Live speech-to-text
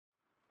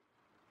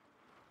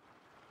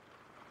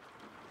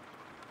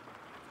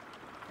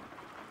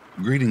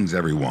Greetings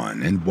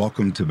everyone, and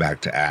welcome to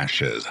Back to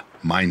Ashes.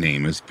 My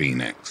name is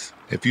Phoenix.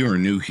 If you are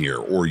new here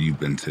or you've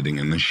been sitting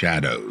in the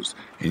shadows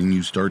and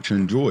you start to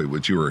enjoy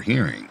what you are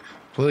hearing,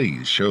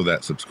 please show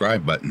that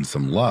subscribe button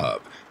some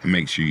love and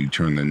make sure you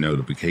turn the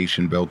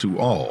notification bell to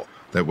all.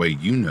 That way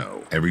you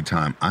know every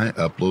time I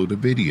upload a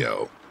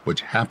video,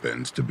 which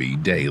happens to be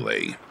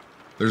daily.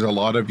 There's a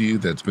lot of you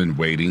that's been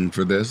waiting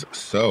for this,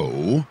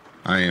 so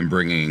I am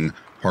bringing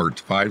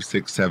parts 5,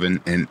 6,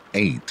 7, and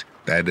 8.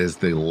 That is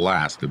the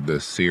last of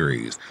this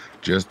series.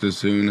 Just as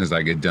soon as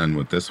I get done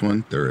with this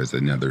one, there is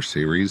another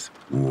series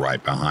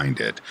right behind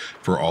it.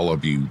 For all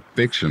of you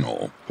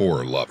fictional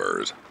horror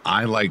lovers,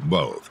 I like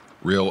both,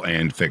 real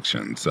and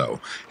fiction. So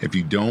if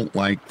you don't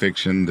like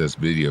fiction, this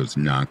video is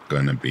not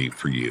gonna be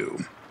for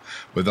you.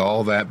 With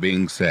all that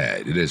being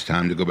said, it is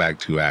time to go back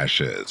to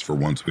ashes. For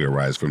once we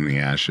arise from the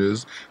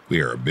ashes,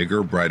 we are a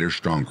bigger, brighter,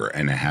 stronger,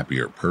 and a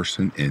happier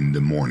person in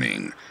the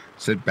morning.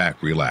 Sit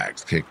back,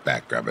 relax, kick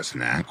back, grab a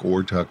snack,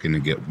 or tuck in to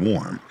get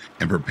warm,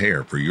 and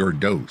prepare for your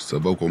dose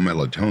of vocal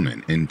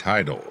melatonin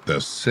entitled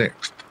The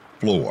Sixth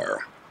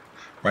Floor.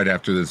 Right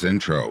after this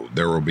intro,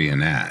 there will be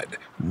an ad.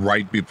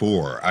 Right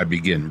before I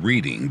begin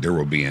reading, there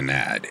will be an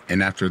ad,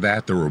 and after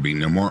that, there will be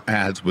no more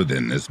ads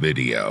within this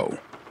video.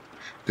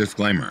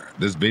 Disclaimer,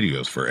 this video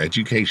is for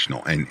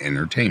educational and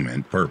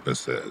entertainment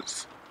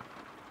purposes.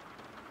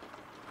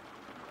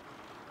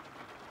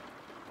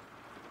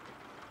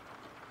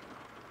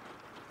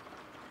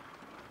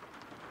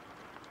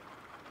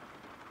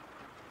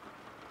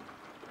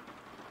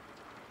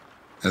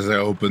 As I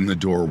opened the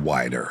door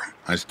wider,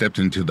 I stepped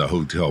into the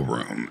hotel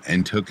room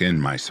and took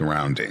in my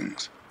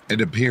surroundings. It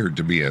appeared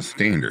to be a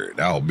standard,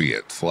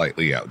 albeit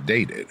slightly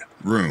outdated,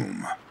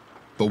 room.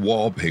 The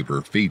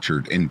wallpaper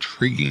featured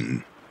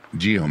intriguing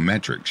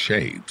geometric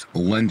shapes,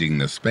 lending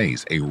the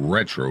space a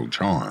retro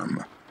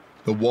charm.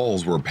 The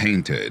walls were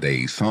painted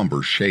a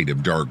somber shade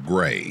of dark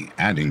gray,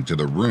 adding to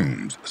the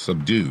room's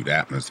subdued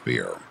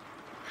atmosphere.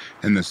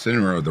 In the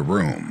center of the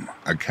room,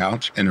 a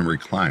couch and a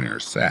recliner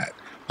sat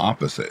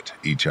opposite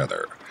each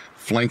other,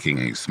 flanking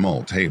a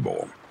small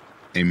table.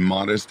 A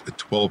modest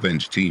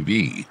 12-inch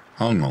TV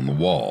hung on the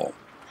wall,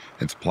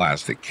 its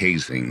plastic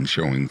casing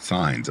showing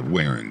signs of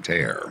wear and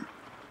tear.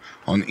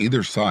 On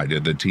either side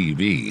of the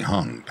TV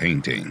hung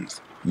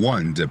paintings,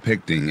 one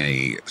depicting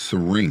a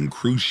serene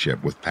cruise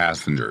ship with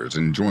passengers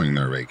enjoying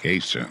their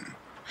vacation,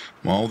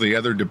 while the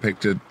other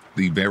depicted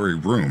the very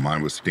room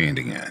I was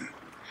standing in.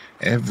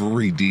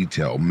 Every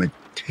detail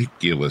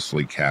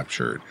meticulously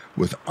captured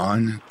with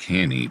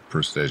uncanny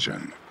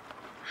precision.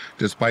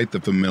 Despite the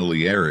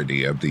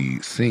familiarity of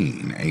the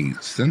scene, a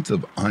sense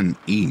of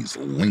unease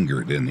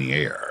lingered in the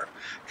air,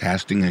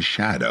 casting a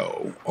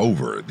shadow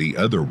over the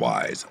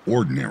otherwise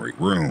ordinary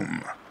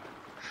room.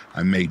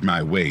 I made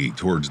my way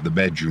towards the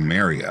bedroom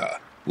area,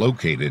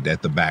 located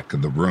at the back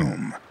of the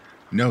room,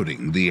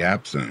 noting the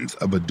absence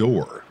of a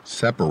door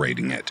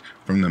separating it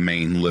from the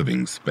main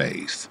living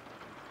space.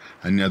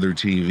 Another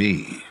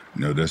TV,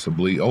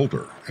 noticeably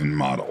older in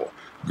model,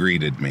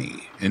 greeted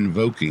me,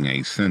 invoking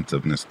a sense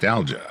of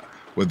nostalgia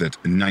with its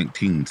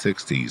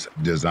 1960s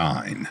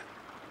design.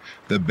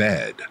 The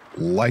bed,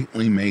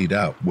 lightly made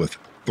up with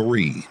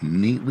 3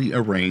 neatly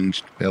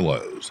arranged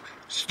pillows,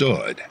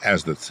 stood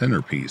as the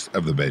centerpiece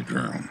of the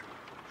bedroom.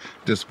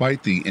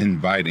 Despite the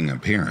inviting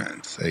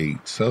appearance, a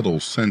subtle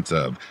sense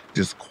of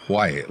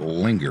disquiet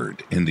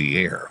lingered in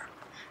the air,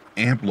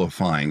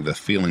 amplifying the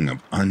feeling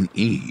of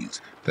unease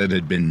that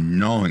had been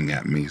gnawing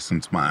at me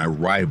since my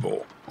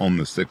arrival on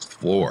the 6th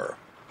floor.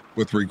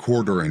 With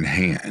recorder in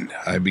hand,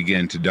 I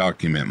began to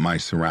document my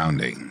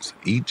surroundings,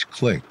 each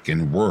click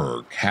and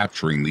whir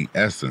capturing the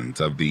essence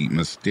of the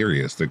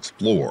mysterious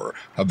explorer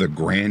of the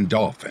Grand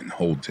Dolphin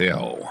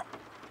Hotel.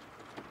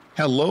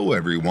 Hello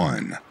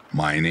everyone,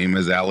 my name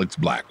is Alex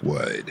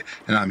Blackwood,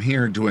 and I'm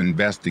here to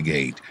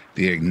investigate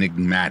the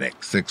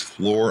enigmatic 6th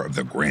floor of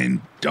the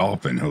Grand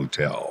Dolphin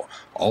Hotel,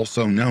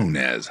 also known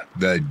as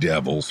the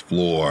Devil's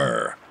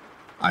Floor,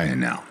 I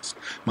announced,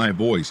 my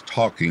voice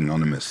talking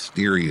on a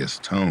mysterious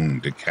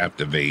tone to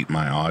captivate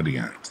my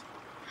audience.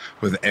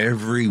 With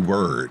every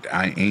word,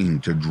 I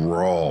aimed to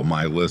draw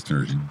my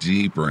listeners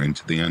deeper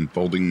into the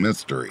unfolding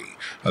mystery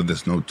of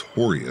this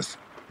notorious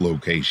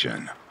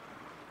location.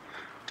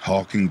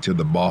 Talking to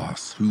the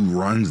boss who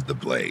runs the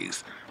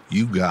place,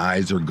 you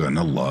guys are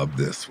gonna love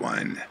this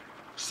one.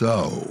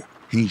 So,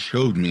 he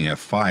showed me a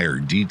flyer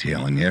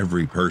detailing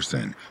every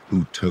person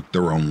who took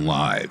their own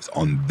lives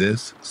on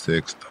this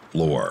 6th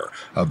floor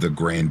of the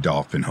Grand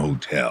Dolphin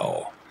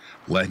Hotel.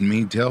 Let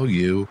me tell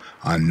you,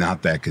 I'm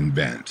not that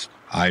convinced.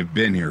 I've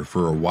been here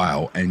for a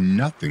while and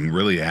nothing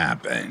really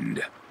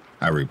happened,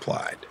 I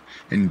replied,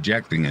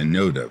 injecting a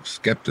note of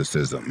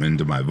skepticism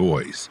into my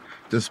voice,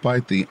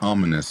 despite the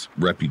ominous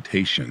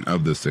reputation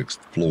of the 6th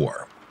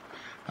floor.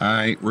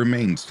 I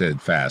remained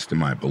steadfast in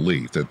my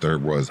belief that there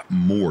was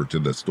more to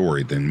the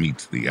story than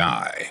meets the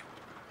eye.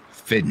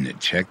 "Fitting to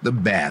check the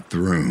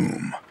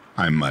bathroom,"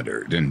 I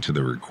muttered into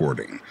the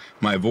recording,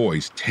 my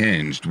voice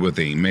tinged with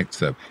a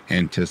mix of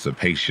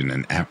anticipation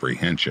and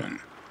apprehension.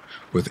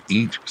 With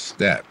each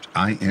step,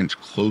 I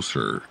inched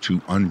closer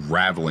to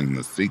unraveling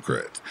the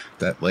secrets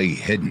that lay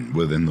hidden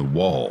within the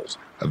walls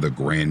of the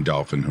Grand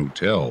Dolphin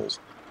Hotel's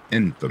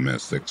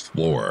infamous sixth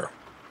floor.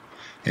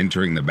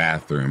 Entering the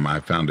bathroom, I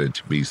found it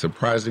to be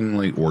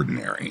surprisingly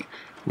ordinary,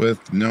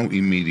 with no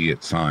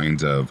immediate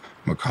signs of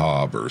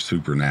macabre or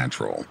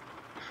supernatural.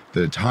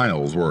 The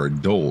tiles were a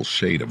dull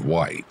shade of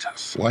white,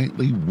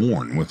 slightly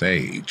worn with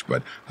age,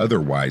 but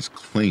otherwise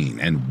clean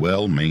and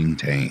well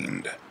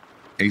maintained.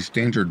 A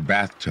standard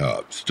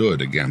bathtub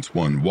stood against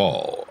one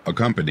wall,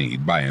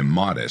 accompanied by a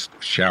modest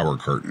shower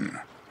curtain.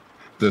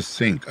 The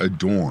sink,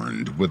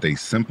 adorned with a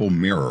simple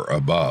mirror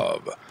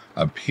above,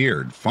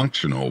 appeared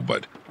functional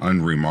but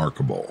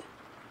unremarkable.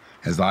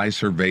 As I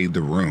surveyed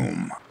the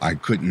room, I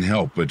couldn't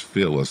help but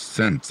feel a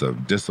sense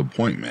of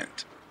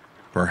disappointment.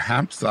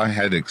 Perhaps I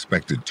had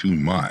expected too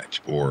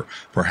much, or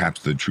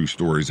perhaps the true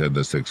stories of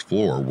the sixth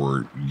floor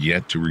were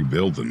yet to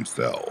reveal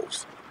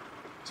themselves.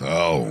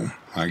 So,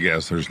 I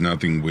guess there's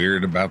nothing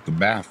weird about the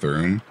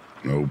bathroom,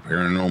 no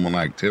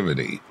paranormal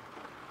activity.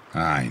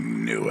 I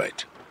knew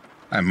it,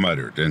 I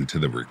muttered into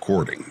the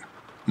recording,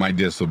 my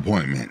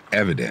disappointment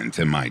evident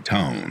in my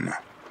tone.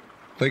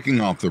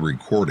 Clicking off the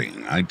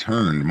recording, I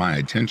turned my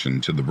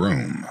attention to the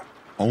room,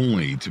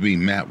 only to be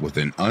met with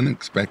an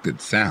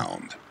unexpected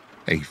sound,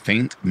 a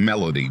faint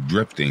melody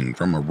drifting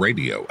from a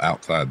radio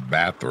outside the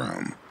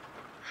bathroom.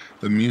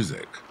 The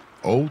music,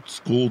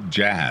 old-school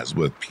jazz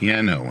with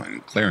piano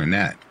and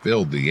clarinet,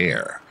 filled the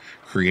air,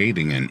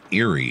 creating an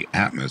eerie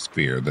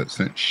atmosphere that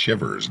sent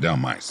shivers down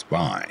my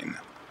spine.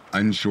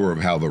 Unsure of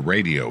how the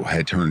radio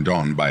had turned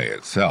on by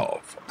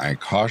itself, I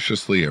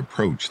cautiously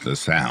approached the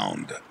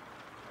sound.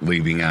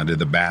 Leaving out of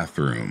the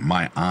bathroom,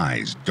 my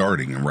eyes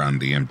darting around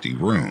the empty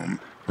room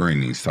for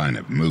any sign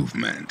of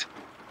movement.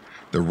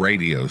 The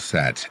radio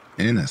sat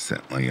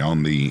innocently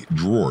on the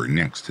drawer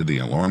next to the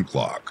alarm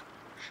clock,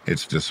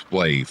 its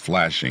display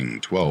flashing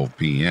 12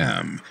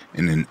 p.m.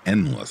 in an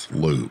endless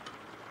loop.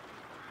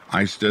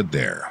 I stood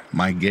there,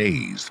 my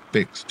gaze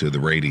fixed to the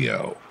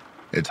radio,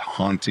 its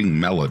haunting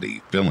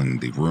melody filling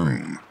the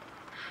room.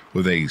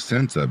 With a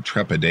sense of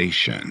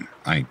trepidation,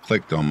 I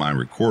clicked on my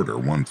recorder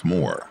once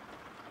more.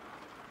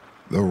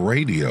 The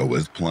radio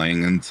was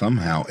playing and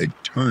somehow it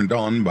turned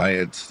on by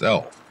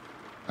itself.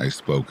 I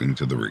spoke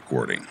into the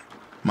recording,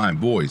 my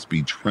voice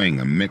betraying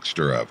a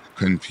mixture of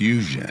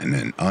confusion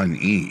and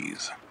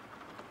unease.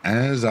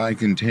 As I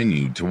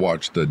continued to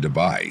watch the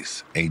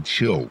device, a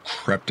chill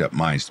crept up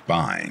my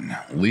spine,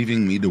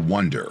 leaving me to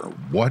wonder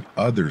what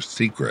other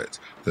secrets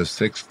the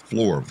sixth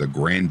floor of the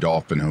Grand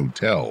Dolphin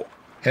Hotel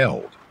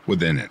held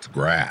within its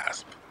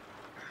grasp.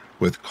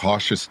 With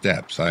cautious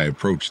steps, I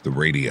approached the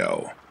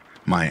radio,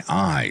 my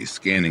eyes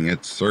scanning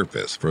its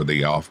surface for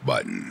the off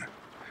button.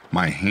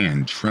 My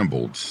hand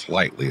trembled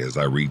slightly as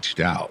I reached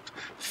out,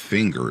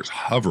 fingers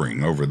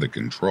hovering over the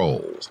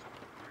controls.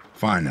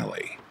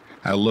 Finally,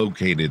 I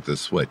located the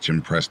switch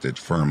and pressed it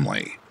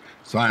firmly,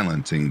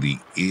 silencing the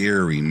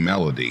eerie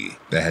melody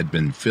that had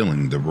been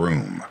filling the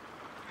room.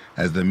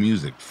 As the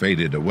music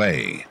faded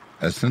away,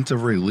 a sense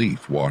of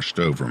relief washed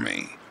over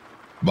me.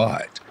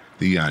 But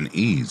the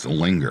unease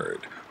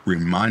lingered,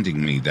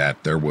 reminding me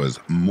that there was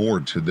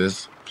more to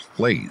this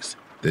place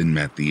than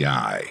met the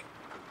eye.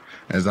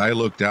 As I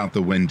looked out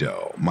the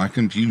window, my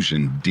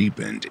confusion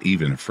deepened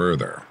even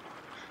further.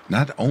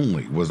 Not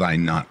only was I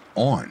not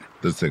on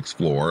the sixth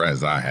floor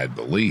as I had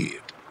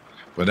believed,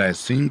 but I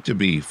seemed to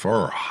be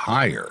far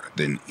higher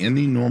than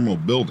any normal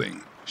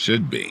building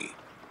should be.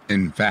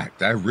 In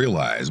fact, I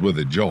realized with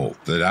a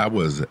jolt that I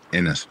was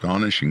an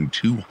astonishing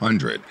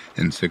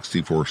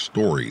 264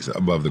 stories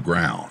above the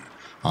ground,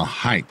 a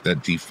height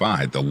that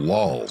defied the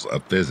laws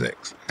of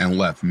physics and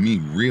left me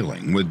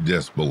reeling with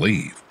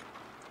disbelief.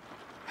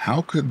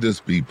 How could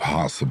this be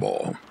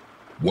possible?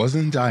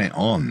 Wasn't I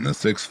on the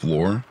sixth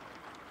floor?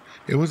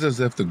 It was as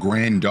if the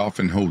Grand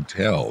Dolphin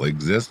Hotel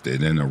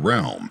existed in a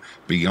realm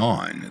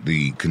beyond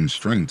the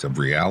constraints of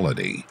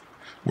reality,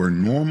 where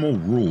normal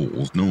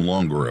rules no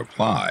longer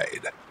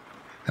applied.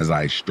 As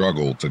I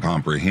struggled to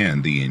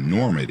comprehend the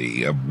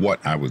enormity of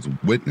what I was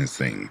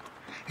witnessing,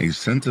 a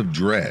sense of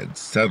dread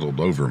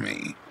settled over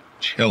me,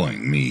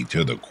 chilling me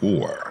to the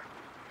core.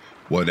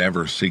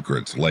 Whatever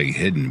secrets lay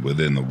hidden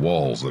within the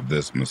walls of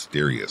this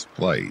mysterious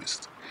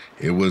place,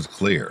 it was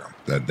clear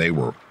that they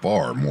were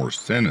far more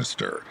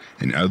sinister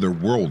and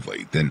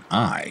otherworldly than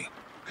I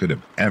could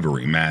have ever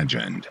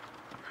imagined.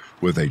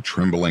 With a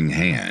trembling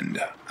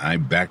hand, I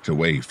backed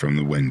away from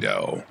the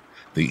window,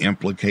 the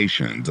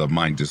implications of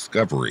my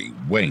discovery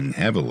weighing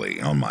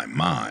heavily on my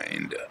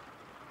mind.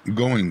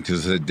 Going to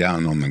sit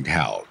down on the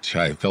couch,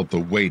 I felt the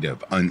weight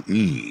of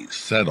unease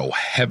settle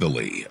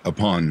heavily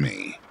upon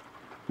me.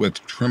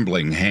 With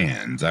trembling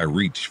hands, I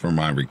reached for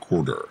my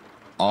recorder,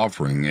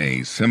 offering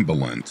a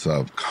semblance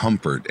of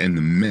comfort in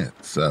the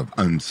midst of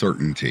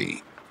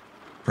uncertainty.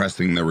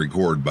 Pressing the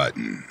record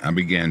button, I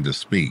began to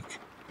speak,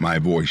 my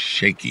voice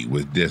shaky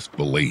with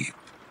disbelief.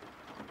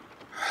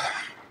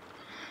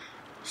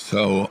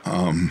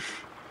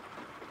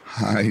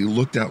 I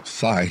looked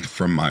outside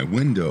from my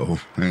window,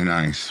 and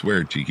I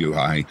swear to you,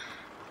 I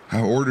I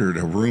ordered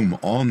a room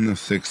on the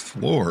 6th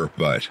floor,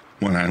 but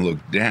when I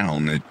looked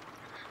down,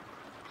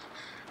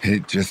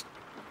 it just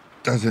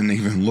doesn't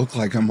even look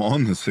like I'm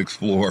on the 6th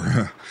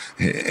floor.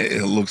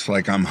 It looks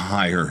like I'm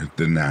higher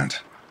than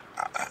that.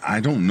 I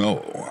don't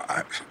know.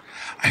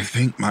 I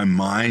think my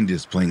mind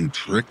is playing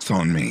tricks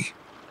on me,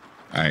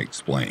 I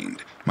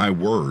explained, my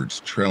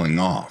words trailing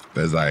off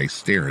as I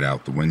stared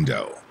out the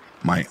window,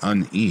 my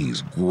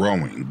unease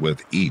growing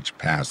with each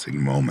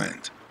passing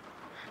moment.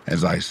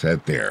 As I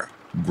sat there,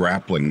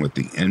 grappling with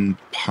the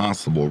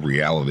impossible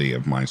reality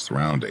of my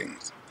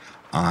surroundings,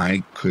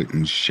 I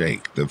couldn't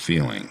shake the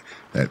feeling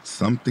that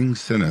something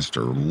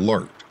sinister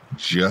lurked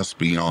just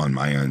beyond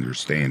my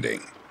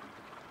understanding.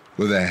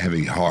 With a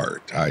heavy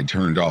heart, I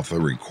turned off the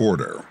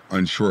recorder,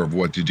 unsure of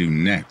what to do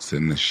next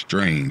in this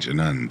strange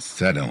and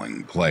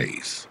unsettling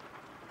place.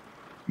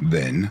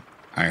 Then,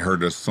 I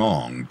heard a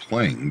song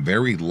playing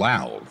very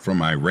loud from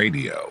my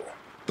radio,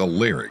 the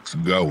lyrics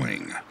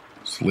going,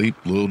 "Sleep,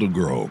 little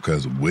girl,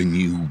 'cause when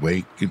you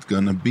wake, it's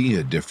gonna be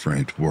a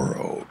different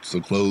world. So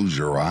close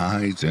your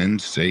eyes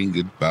and say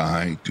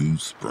goodbye to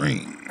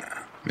spring.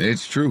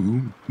 It's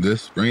true,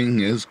 this spring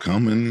is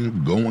coming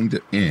and going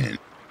to end.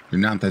 You're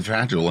not that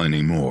fragile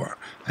anymore.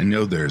 I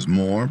know there's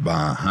more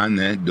behind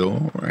that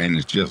door, and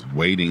it's just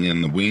waiting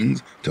in the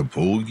wings to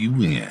pull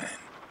you in.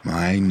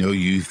 I know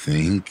you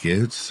think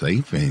it's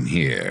safe in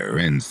here,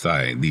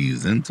 inside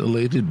these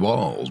insulated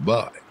walls,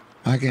 but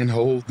I can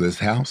hold this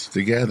house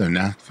together,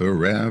 not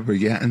forever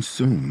yet, and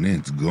soon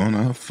it's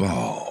gonna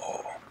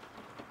fall."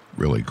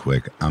 Really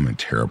quick, I'm a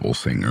terrible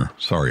singer.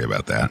 Sorry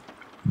about that.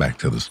 Back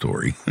to the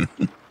story.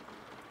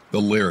 The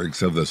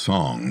lyrics of the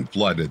song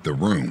flooded the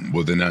room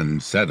with an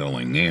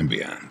unsettling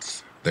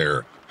ambience,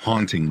 their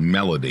haunting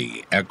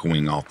melody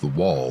echoing off the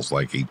walls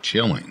like a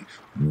chilling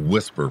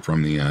whisper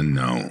from the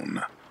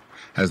unknown.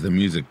 As the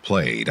music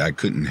played, I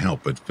couldn't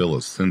help but feel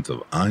a sense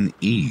of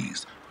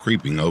unease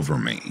creeping over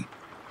me,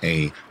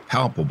 a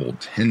palpable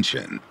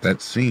tension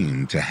that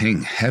seemed to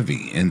hang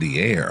heavy in the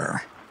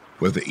air.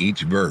 With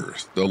each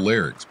verse, the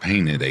lyrics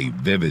painted a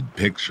vivid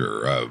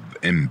picture of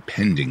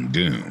impending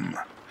doom,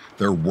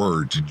 their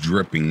words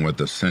dripping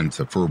with a sense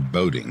of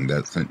foreboding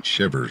that sent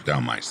shivers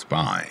down my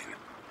spine.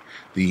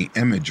 The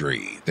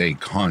imagery they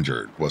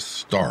conjured was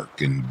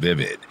stark and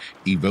vivid,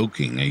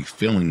 evoking a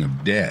feeling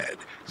of dread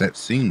that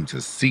seemed to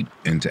seep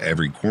into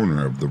every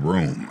corner of the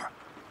room.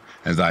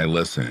 As I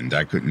listened,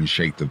 I couldn't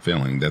shake the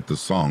feeling that the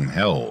song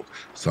held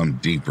some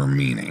deeper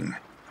meaning,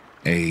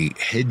 a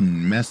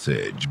hidden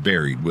message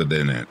buried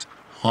within its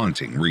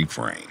haunting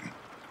refrain.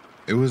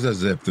 It was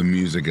as if the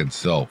music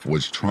itself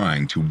was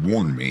trying to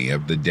warn me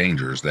of the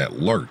dangers that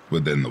lurked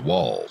within the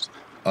walls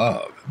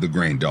of the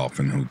Grand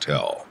Dolphin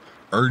Hotel,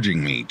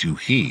 urging me to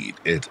heed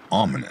its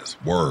ominous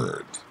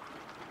words.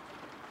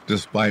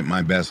 Despite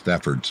my best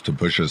efforts to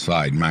push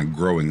aside my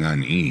growing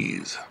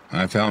unease,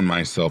 I found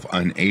myself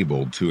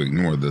unable to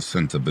ignore the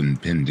sense of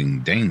impending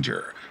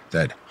danger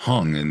that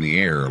hung in the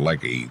air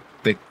like a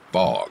thick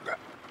fog.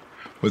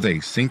 With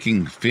a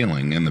sinking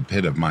feeling in the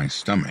pit of my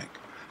stomach,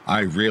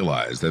 I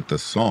realized that the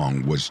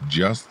song was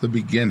just the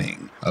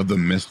beginning of the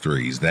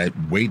mysteries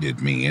that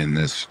waited me in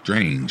this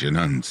strange and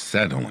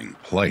unsettling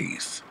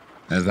place.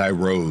 As I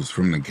rose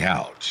from the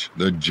couch,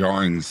 the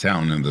jarring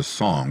sound of the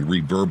song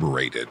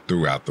reverberated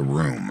throughout the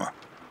room,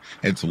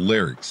 its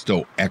lyrics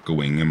still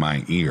echoing in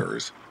my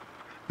ears.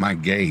 My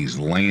gaze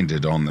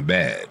landed on the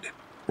bed,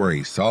 where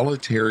a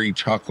solitary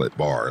chocolate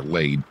bar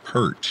lay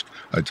perched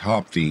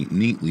atop the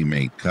neatly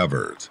made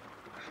covers.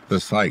 The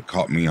sight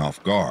caught me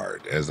off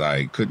guard, as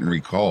I couldn't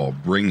recall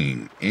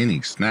bringing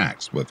any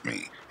snacks with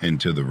me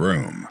into the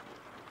room.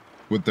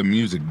 With the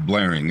music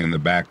blaring in the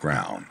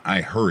background,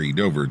 I hurried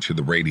over to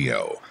the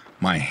radio,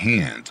 my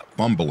hands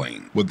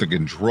fumbling with the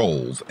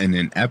controls in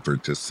an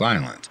effort to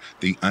silence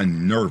the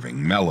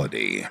unnerving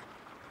melody.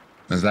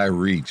 As I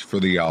reached for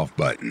the off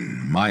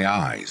button, my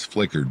eyes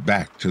flickered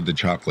back to the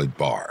chocolate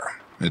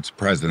bar, its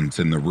presence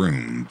in the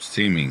room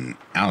seeming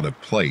out of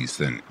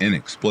place and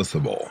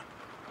inexplicable.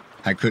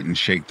 I couldn't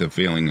shake the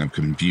feeling of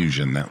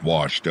confusion that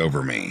washed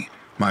over me,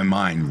 my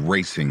mind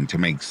racing to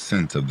make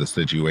sense of the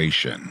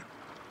situation.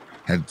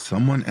 Had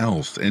someone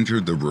else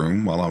entered the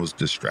room while I was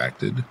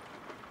distracted?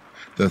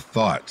 The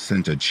thought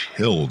sent a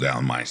chill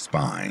down my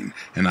spine,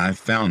 and I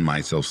found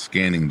myself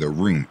scanning the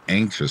room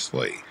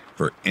anxiously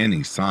for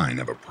any sign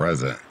of a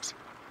presence.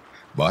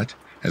 But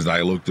as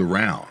I looked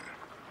around,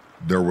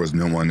 there was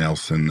no one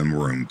else in the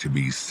room to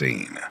be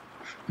seen.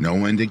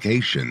 No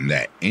indication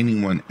that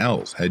anyone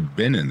else had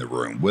been in the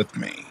room with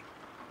me.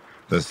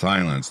 The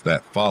silence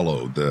that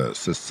followed the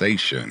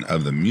cessation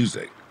of the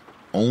music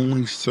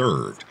only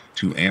served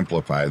to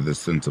amplify the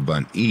sense of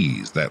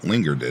unease that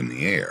lingered in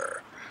the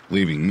air,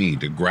 leaving me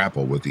to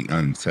grapple with the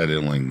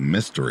unsettling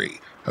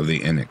mystery of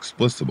the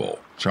inexplicable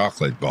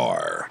chocolate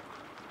bar.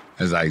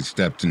 As I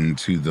stepped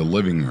into the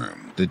living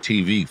room, the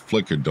TV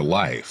flickered to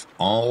life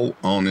all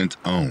on its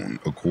own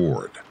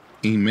accord,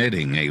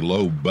 emitting a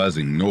low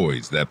buzzing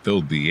noise that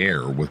filled the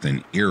air with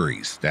an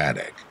eerie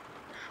static.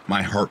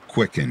 My heart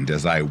quickened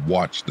as I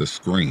watched the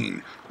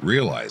screen,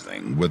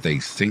 realizing with a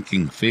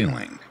sinking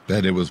feeling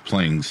that it was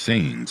playing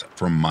scenes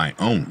from my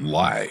own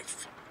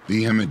life.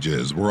 The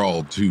images were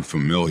all too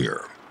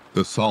familiar.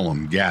 The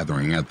solemn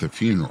gathering at the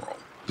funeral,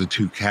 the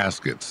two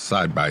caskets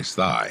side by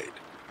side,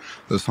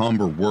 the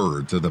somber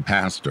words of the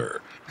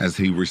pastor as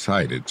he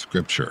recited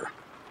scripture.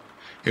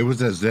 It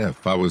was as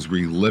if I was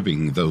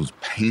reliving those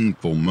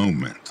painful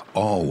moments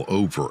all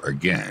over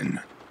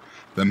again,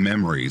 the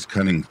memories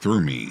cutting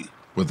through me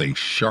with a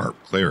sharp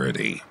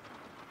clarity.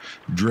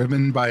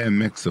 Driven by a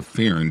mix of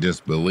fear and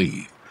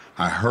disbelief,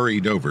 I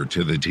hurried over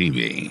to the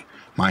TV,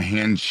 my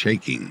hands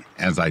shaking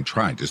as I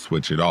tried to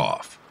switch it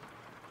off.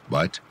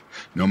 But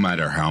no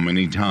matter how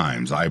many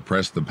times I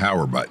pressed the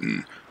power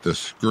button, the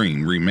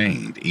screen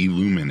remained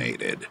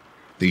illuminated,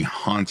 the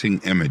haunting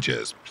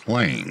images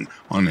playing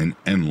on an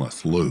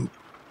endless loop.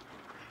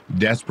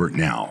 Desperate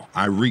now,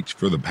 I reached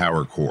for the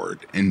power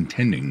cord,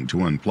 intending to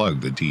unplug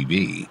the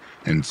TV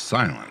and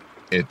silence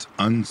its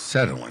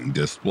unsettling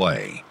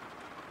display.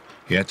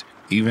 Yet,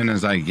 even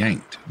as I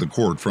yanked the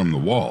cord from the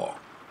wall,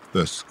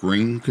 the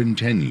screen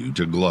continued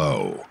to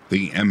glow,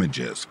 the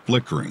images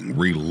flickering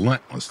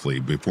relentlessly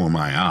before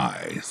my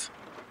eyes.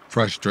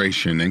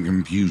 Frustration and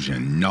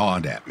confusion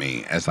gnawed at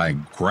me as I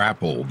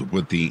grappled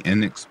with the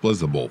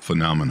inexplicable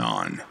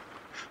phenomenon,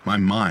 my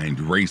mind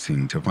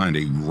racing to find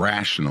a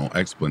rational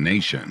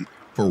explanation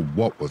for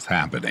what was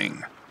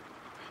happening.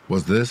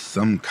 Was this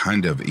some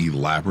kind of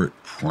elaborate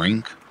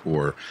prank,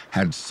 or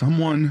had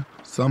someone,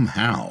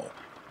 somehow,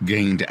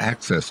 gained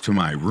access to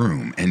my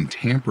room and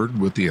tampered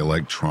with the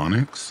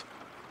electronics?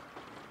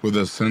 With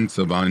a sense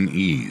of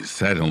unease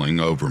settling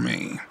over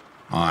me,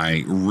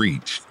 I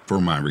reached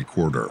for my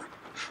recorder,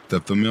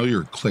 the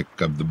familiar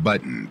click of the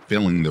button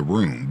filling the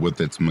room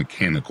with its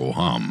mechanical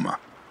hum.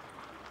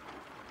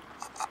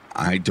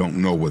 "I don't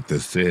know what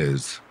this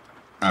is,"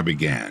 I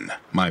began,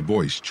 my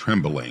voice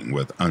trembling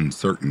with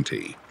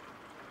uncertainty.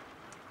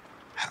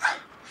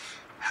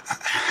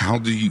 How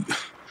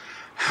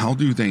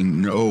do they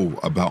know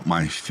about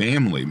my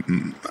family,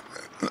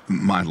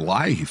 my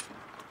life?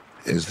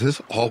 Is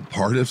this all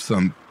part of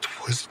some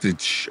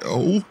twisted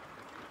show?"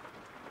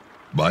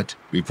 But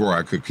before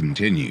I could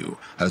continue,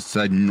 a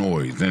sudden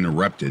noise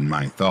interrupted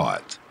my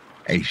thoughts,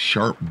 a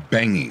sharp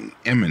banging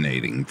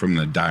emanating from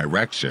the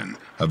direction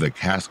of the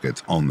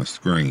caskets on the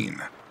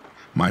screen.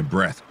 My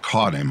breath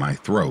caught in my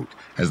throat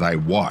as I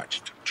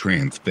watched,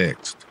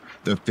 transfixed,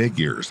 the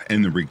figures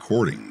in the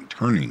recording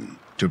turning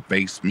to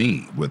face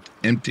me with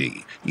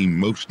empty,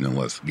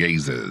 emotionless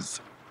gazes.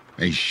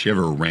 A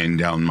shiver ran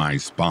down my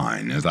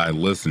spine as I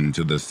listened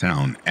to the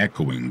sound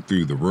echoing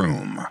through the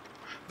room,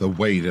 the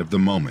weight of the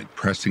moment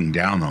pressing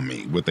down on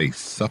me with a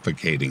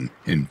suffocating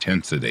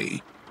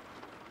intensity.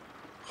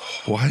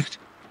 "What?"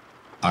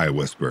 I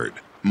whispered,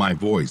 my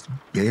voice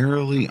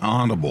barely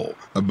audible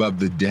above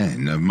the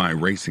din of my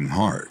racing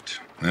heart,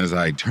 as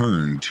I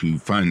turned to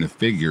find the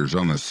figures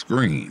on the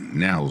screen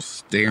now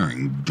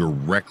staring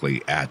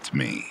directly at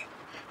me,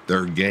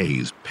 their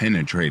gaze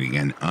penetrating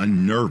and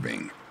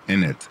unnerving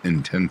in its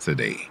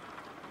intensity.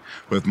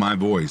 With my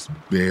voice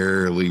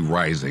barely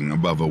rising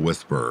above a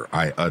whisper,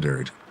 I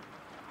uttered,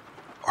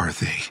 Are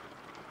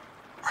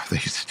they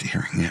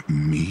staring at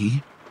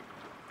me?"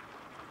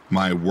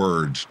 My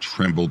words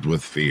trembled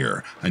with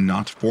fear, a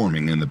knot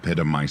forming in the pit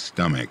of my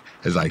stomach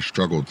as I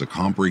struggled to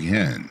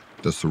comprehend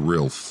the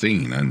surreal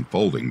scene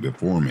unfolding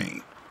before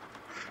me.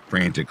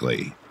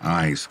 Frantically,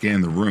 I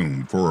scanned the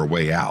room for a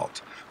way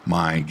out,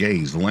 my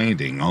gaze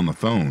landing on the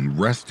phone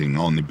resting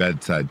on the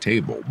bedside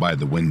table by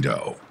the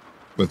window.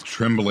 With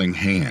trembling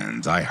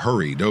hands, I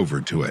hurried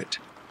over to it,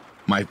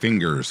 my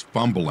fingers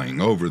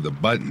fumbling over the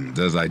buttons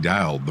as I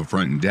dialed the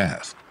front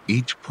desk,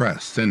 each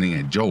press sending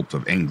a jolt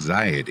of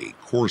anxiety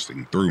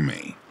coursing through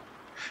me.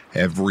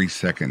 Every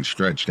second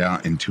stretched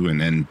out into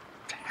an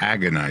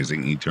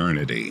antagonizing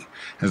eternity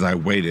as I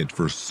waited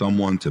for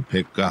someone to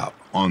pick up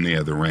on the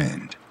other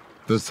end.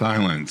 The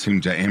silence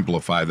seemed to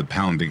amplify the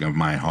pounding of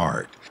my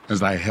heart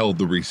as I held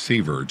the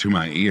receiver to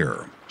my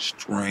ear,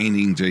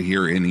 straining to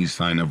hear any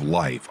sign of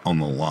life on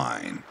the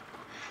line.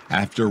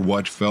 After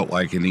what felt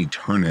like an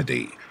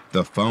eternity,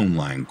 the phone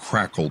line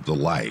crackled to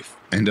life,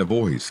 and a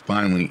voice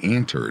finally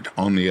answered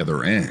on the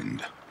other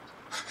end.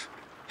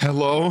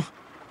 "Hello?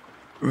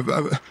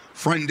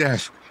 Front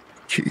desk,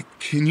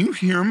 can you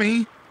hear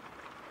me?"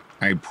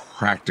 I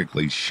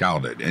practically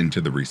shouted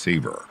into the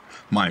receiver,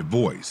 my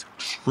voice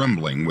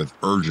trembling with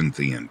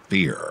urgency and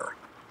fear.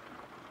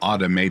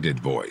 Automated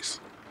voice.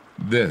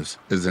 "This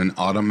is an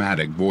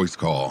automatic voice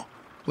call.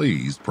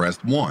 Please press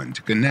 1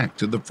 to connect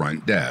to the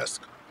front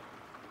desk."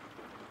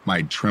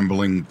 My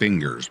trembling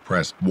fingers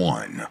pressed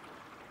 1.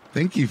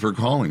 "Thank you for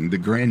calling the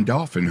Grand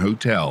Dolphin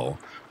Hotel.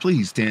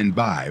 Please stand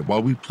by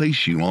while we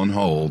place you on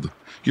hold.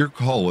 Your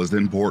call is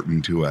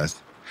important to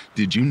us.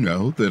 Did you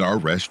know that our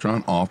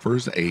restaurant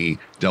offers a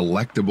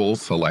delectable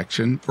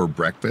selection for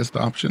breakfast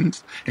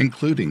options,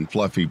 including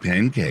fluffy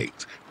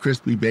pancakes,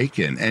 crispy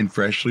bacon, and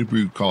freshly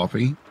brewed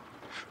coffee?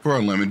 For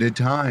a limited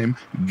time,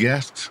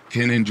 guests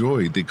can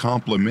enjoy the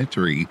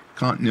complimentary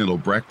continental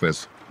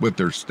breakfast with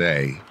their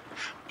stay.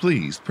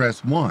 Please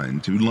press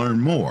 1 to learn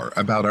more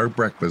about our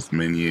breakfast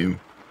menu.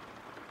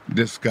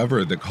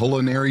 Discover the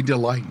culinary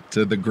delights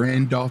of the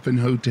Grand Dolphin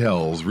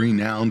Hotel's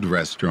renowned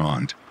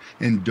restaurant.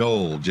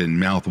 Indulge in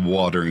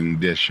mouth-watering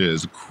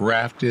dishes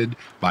crafted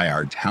by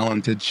our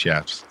talented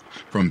chefs,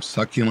 from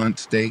succulent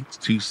steaks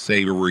to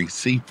savory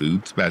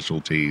seafood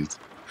specialties.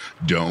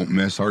 Don't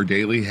miss our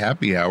daily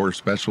happy hour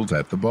specials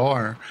at the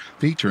bar,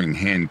 featuring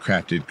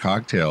handcrafted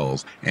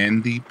cocktails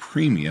and the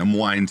premium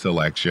wine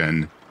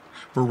selection.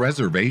 For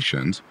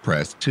reservations,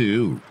 press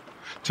 2.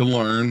 To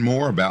learn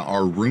more about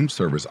our room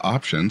service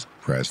options,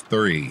 press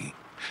 3.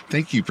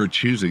 Thank you for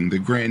choosing the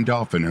Grand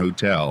Dolphin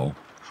Hotel,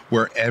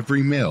 where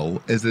every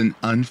meal is an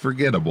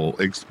unforgettable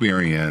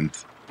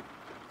experience.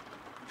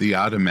 The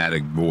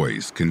automatic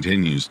voice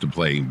continues to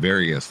play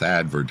various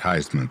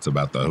advertisements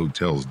about the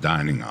hotel's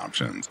dining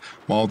options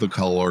while the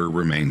caller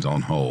remains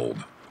on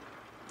hold.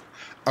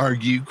 Are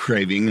you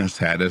craving a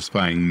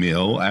satisfying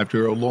meal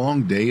after a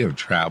long day of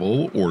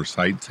travel or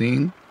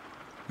sightseeing?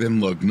 Then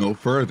look no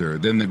further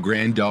than the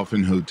Grand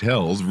Dolphin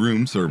Hotel's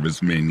room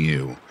service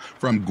menu.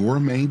 From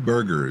gourmet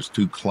burgers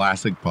to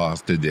classic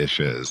pasta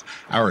dishes,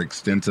 our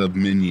extensive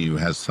menu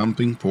has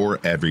something for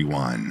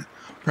everyone.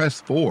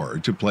 Press 4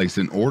 to place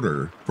an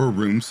order for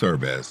room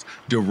service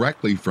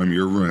directly from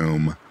your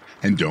room.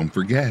 And don't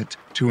forget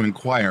to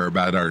inquire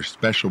about our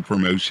special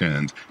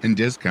promotions and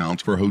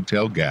discounts for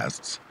hotel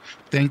guests.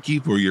 Thank you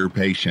for your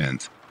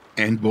patience,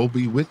 and we'll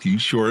be with you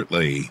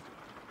shortly.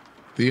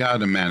 The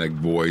automatic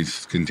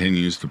voice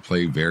continues to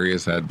play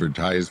various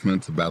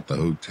advertisements about the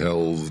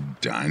hotel's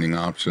dining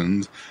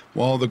options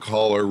while the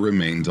caller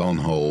remains on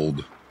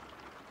hold.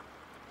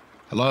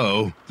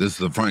 Hello, this is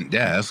the front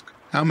desk.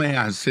 How may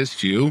I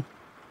assist you?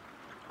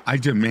 I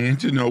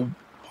demand to know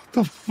what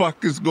the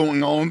fuck is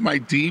going on with my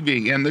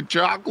TV and the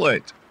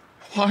chocolate.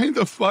 Why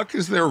the fuck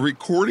is there a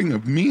recording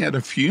of me at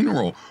a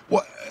funeral?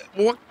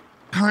 What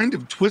kind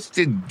of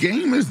twisted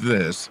game is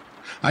this?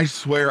 I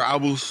swear I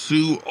will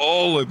sue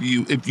all of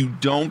you if you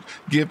don't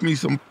give me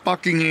some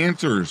fucking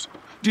answers.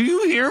 Do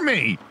you hear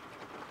me?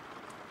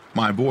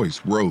 My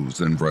voice rose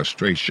in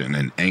frustration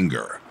and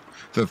anger,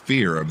 the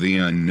fear of the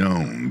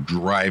unknown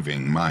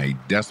driving my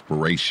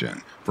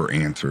desperation for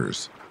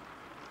answers.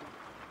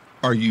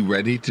 Are you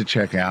ready to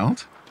check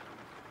out?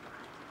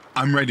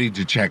 I'm ready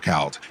to check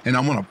out, and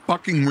I want a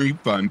fucking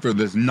refund for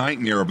this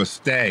nightmare of a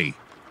stay,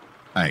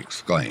 I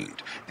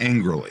exclaimed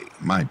angrily,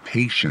 my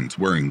patience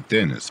wearing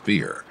thin as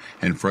fear,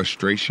 and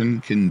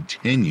frustration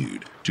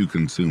continued to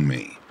consume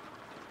me.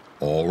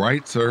 All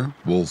right, sir,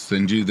 we'll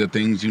send you the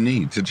things you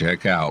need to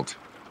check out.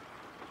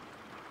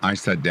 I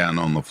sat down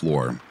on the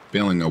floor,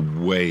 feeling a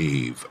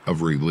wave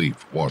of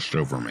relief washed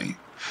over me,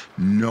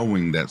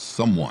 knowing that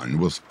someone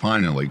was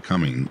finally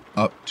coming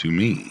up to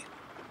me.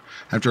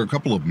 After a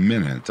couple of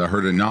minutes, I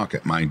heard a knock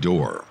at my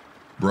door,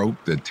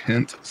 broke the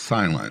tense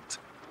silence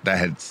that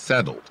had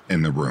settled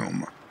in the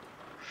room.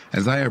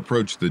 As I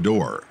approached the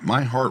door,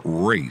 my heart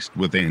raced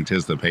with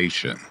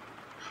anticipation.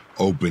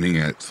 Opening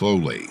it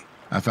slowly,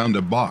 I found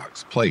a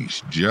box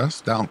placed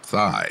just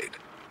outside.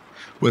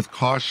 With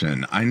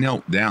caution, I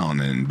knelt down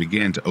and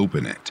began to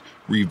open it,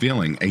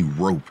 revealing a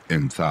rope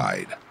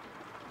inside.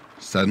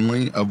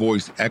 Suddenly, a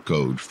voice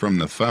echoed from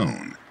the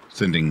phone,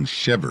 sending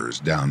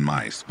shivers down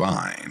my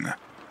spine.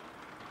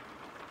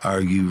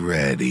 Are you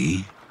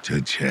ready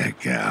to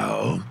check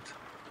out?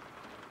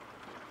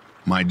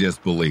 My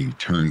disbelief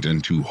turned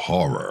into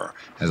horror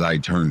as I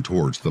turned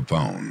towards the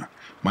phone,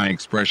 my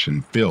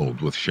expression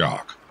filled with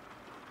shock.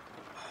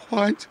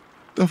 What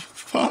the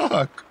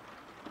fuck?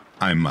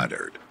 I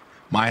muttered.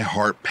 My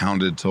heart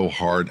pounded so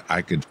hard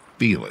I could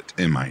feel it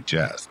in my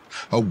chest.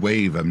 A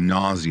wave of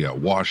nausea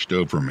washed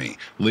over me,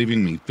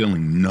 leaving me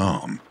feeling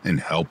numb and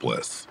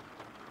helpless.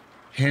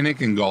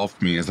 Panic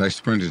engulfed me as I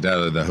sprinted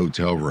out of the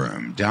hotel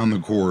room, down the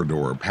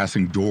corridor,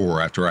 passing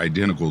door after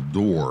identical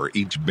door,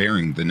 each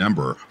bearing the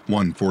number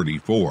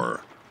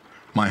 144.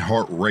 My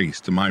heart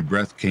raced and my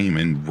breath came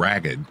in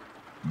ragged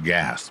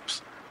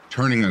gasps.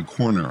 Turning a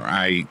corner,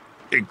 I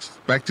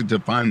expected to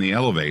find the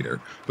elevator,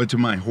 but to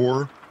my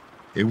horror,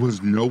 it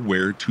was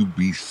nowhere to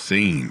be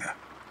seen.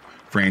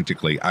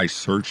 Frantically, I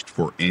searched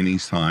for any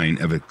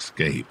sign of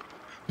escape,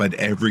 but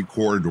every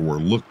corridor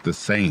looked the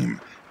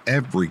same.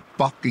 Every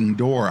fucking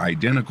door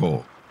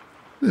identical.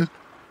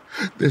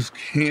 This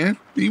can't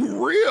be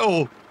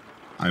real,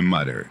 I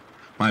muttered,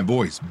 my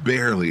voice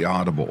barely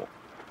audible,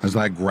 as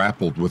I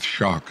grappled with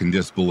shock and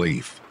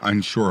disbelief,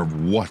 unsure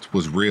of what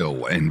was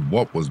real and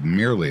what was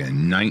merely a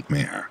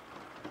nightmare.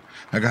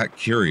 I got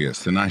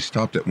curious and I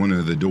stopped at one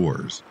of the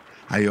doors.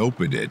 I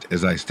opened it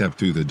as I stepped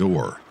through the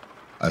door.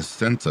 A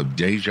sense of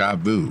deja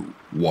vu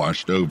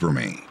washed over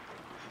me,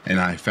 and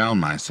I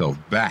found myself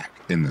back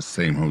in the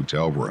same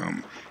hotel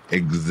room,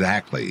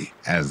 exactly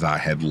as I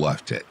had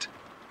left it.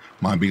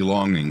 My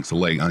belongings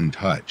lay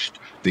untouched,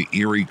 the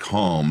eerie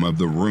calm of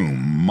the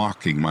room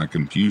mocking my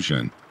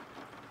confusion.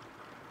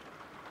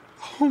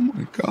 Oh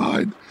my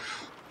God,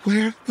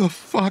 where the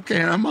fuck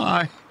am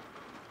I?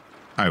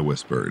 I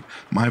whispered,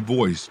 my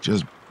voice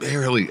just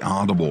barely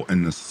audible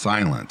in the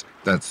silence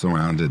that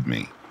surrounded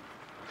me.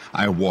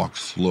 I walked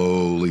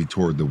slowly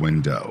toward the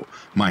window,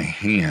 my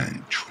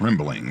hand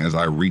trembling as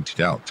I reached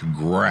out to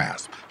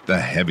grasp the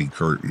heavy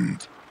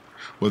curtains.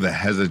 With a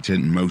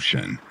hesitant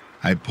motion,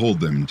 I pulled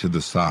them to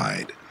the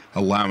side,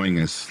 allowing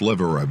a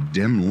sliver of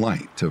dim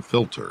light to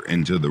filter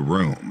into the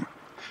room.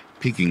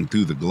 Peeking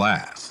through the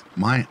glass,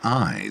 my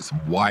eyes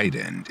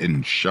widened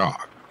in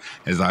shock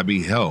as I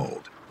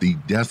beheld the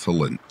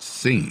desolate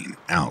scene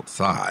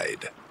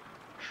outside.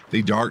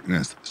 The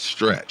darkness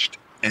stretched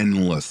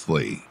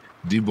endlessly,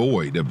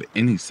 devoid of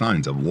any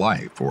signs of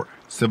life or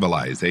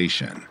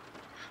civilization.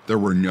 There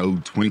were no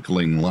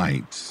twinkling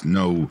lights,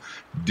 no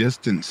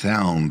distant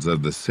sounds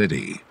of the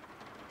city,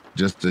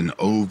 just an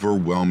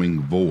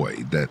overwhelming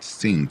void that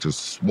seemed to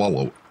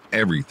swallow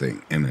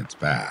everything in its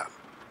path.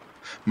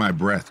 My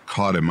breath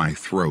caught in my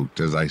throat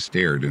as I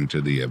stared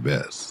into the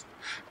abyss,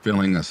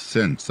 feeling a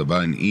sense of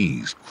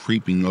unease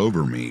creeping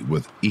over me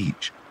with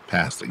each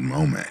passing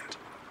moment.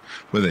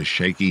 With a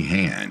shaky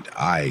hand,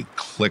 I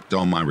clicked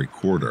on my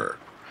recorder,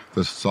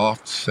 the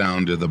soft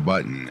sound of the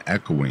button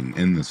echoing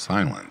in the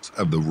silence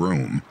of the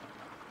room.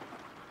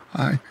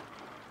 I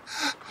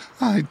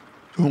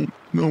don't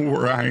know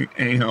where I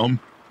am,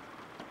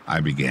 I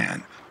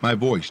began, my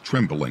voice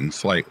trembling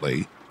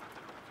slightly.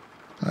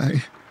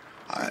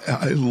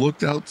 I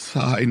looked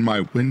outside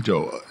my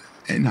window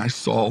and I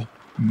saw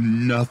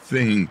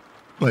nothing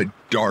but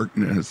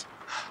darkness.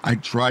 I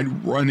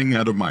tried running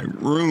out of my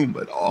room,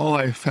 but all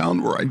I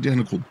found were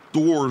identical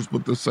doors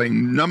with the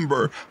same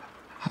number.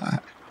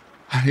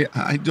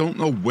 I don't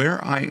know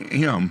where I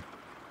am.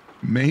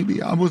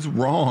 Maybe I was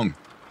wrong.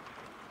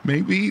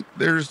 Maybe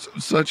there's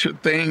such a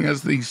thing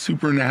as the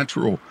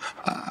supernatural.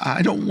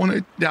 I don't want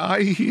to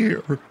die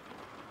here.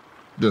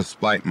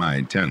 Despite my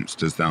attempts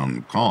to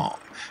sound calm,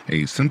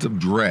 a sense of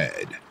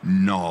dread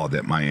gnawed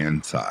at my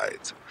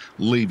insides,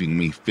 leaving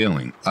me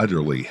feeling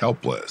utterly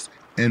helpless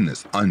in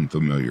this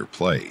unfamiliar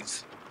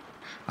place.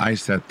 I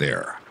sat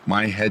there,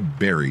 my head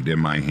buried in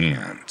my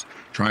hands,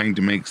 trying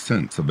to make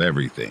sense of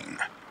everything.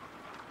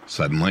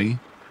 Suddenly,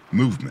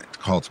 movement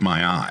caught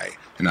my eye,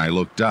 and I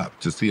looked up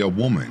to see a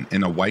woman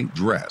in a white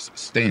dress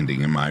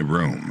standing in my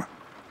room.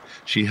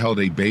 She held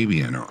a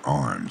baby in her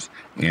arms,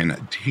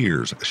 and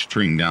tears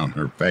streamed down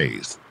her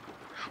face.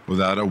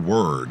 Without a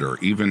word or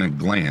even a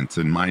glance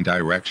in my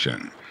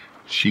direction,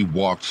 she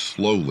walked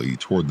slowly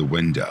toward the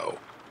window.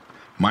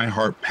 My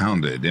heart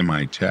pounded in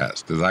my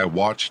chest as I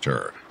watched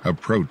her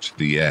approach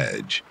the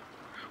edge.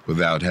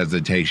 Without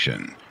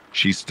hesitation,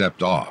 she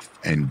stepped off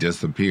and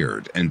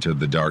disappeared into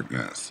the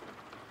darkness.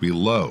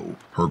 Below,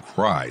 her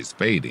cries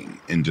fading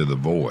into the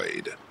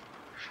void.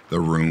 The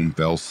room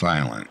fell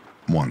silent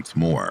once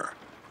more,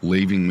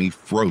 leaving me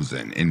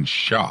frozen in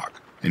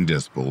shock and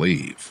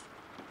disbelief.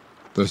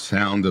 The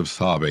sound of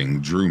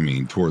sobbing drew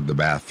me toward the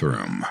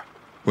bathroom.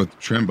 With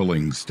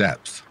trembling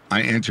steps,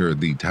 I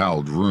entered the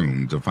tiled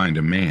room to find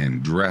a man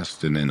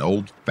dressed in an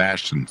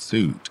old-fashioned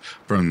suit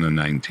from the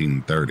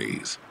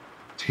 1930s.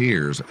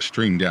 Tears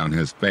streamed down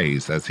his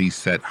face as he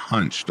sat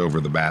hunched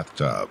over the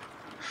bathtub.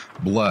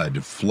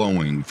 Blood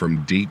flowing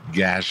from deep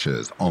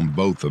gashes on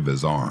both of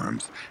his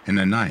arms, and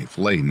a knife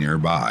lay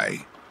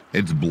nearby,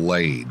 its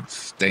blade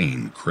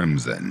stained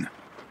crimson.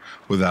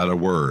 Without a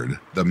word,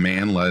 the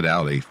man let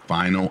out a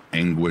final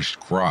anguished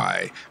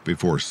cry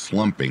before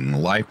slumping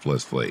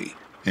lifelessly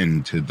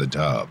into the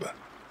tub.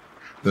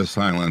 The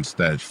silence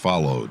that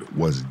followed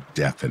was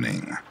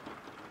deafening,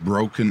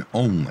 broken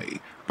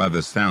only by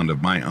the sound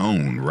of my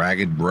own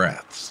ragged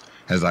breaths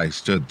as I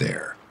stood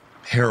there,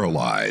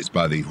 paralyzed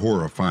by the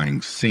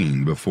horrifying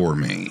scene before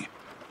me.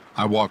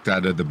 I walked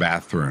out of the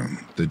bathroom.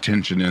 The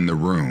tension in the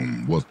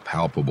room was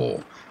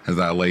palpable as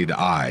I laid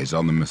eyes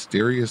on the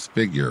mysterious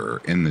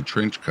figure in the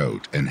trench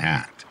coat and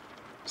hat,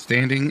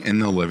 standing in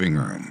the living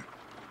room.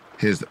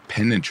 His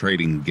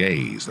penetrating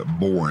gaze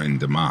bore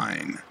into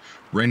mine,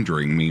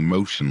 rendering me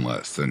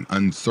motionless and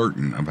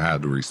uncertain of how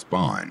to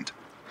respond.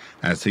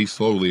 As he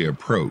slowly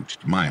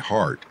approached, my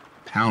heart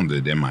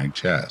pounded in my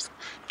chest,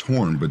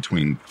 torn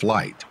between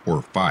flight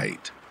or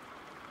fight.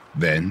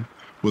 Then,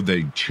 with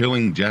a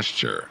chilling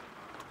gesture,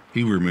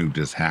 he removed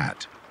his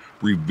hat,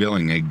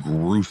 revealing a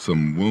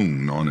gruesome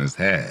wound on his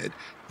head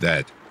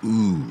that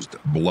oozed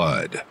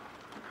blood.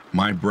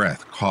 My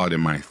breath caught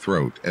in my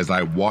throat as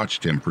I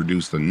watched him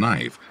produce a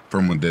knife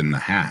from within the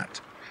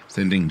hat,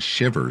 sending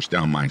shivers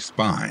down my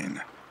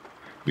spine.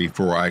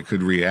 Before I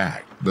could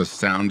react, the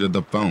sound of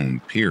the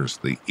phone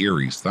pierced the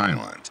eerie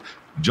silence,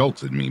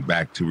 jolted me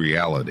back to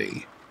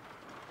reality.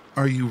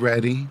 "Are you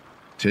ready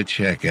to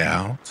check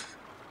out?"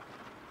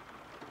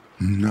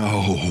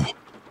 "No,"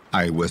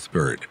 I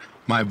whispered,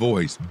 my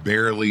voice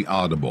barely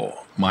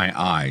audible, my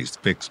eyes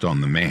fixed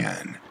on the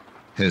man,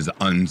 his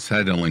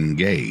unsettling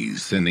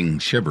gaze sending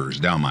shivers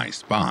down my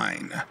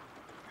spine.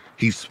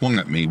 He swung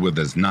at me with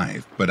his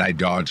knife, but I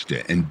dodged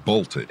it and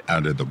bolted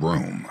out of the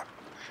room.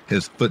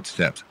 His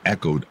footsteps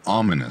echoed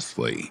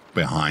ominously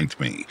behind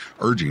me,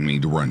 urging me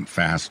to run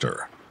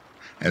faster.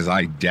 As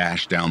I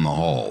dashed down the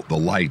hall, the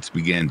lights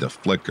began to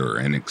flicker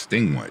and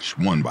extinguish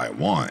one by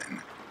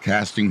one,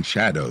 casting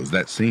shadows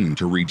that seemed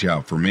to reach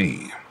out for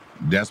me.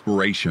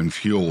 Desperation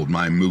fueled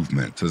my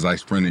movements as I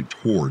sprinted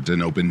towards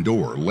an open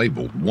door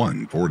labeled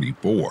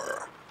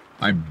 144.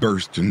 I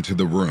burst into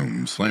the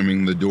room,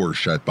 slamming the door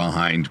shut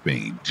behind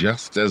me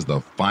just as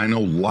the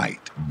final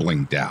light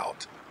blinked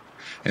out.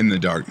 In the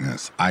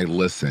darkness, I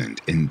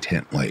listened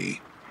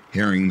intently,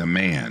 hearing the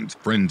man's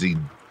frenzied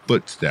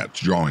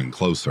footsteps drawing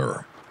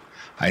closer.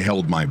 I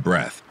held my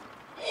breath,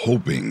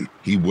 hoping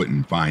he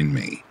wouldn't find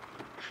me.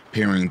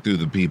 Peering through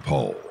the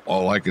peephole,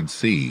 all I could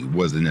see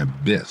was an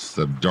abyss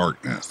of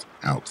darkness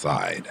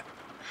outside.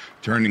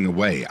 Turning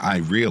away, I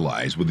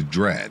realized with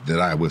dread that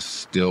I was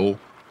still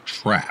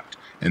trapped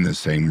in the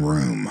same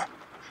room,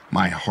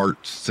 my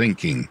heart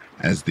sinking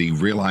as the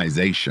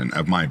realization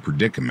of my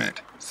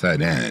predicament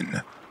set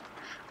in.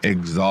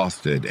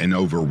 Exhausted and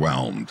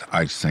overwhelmed,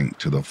 I sank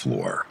to the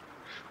floor,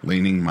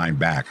 leaning my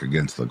back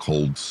against the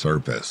cold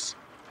surface.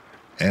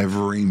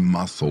 Every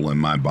muscle in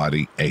my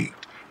body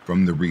ached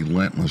from the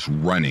relentless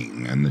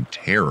running and the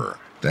terror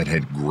that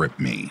had gripped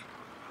me.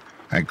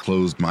 I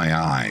closed my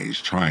eyes,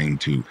 trying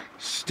to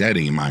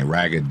steady my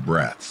ragged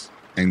breaths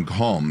and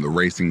calm the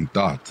racing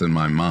thoughts in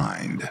my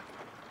mind.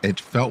 It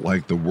felt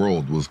like the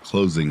world was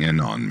closing in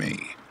on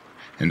me,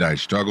 and I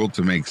struggled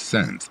to make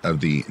sense of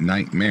the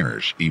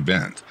nightmarish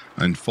events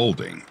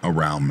unfolding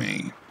around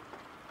me.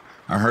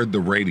 I heard the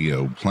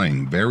radio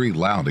playing very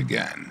loud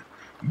again,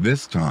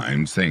 this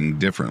time saying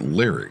different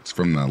lyrics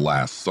from the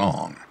last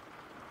song.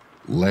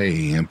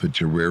 Lay and put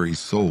your weary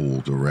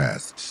soul to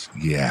rest.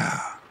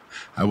 Yeah,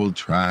 I will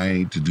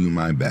try to do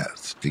my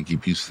best to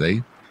keep you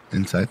safe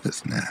inside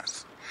this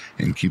nest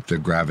and keep the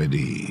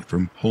gravity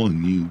from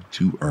pulling you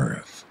to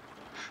earth.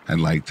 I'd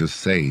like to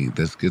say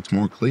this gets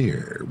more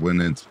clear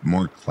when it's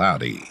more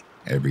cloudy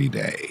every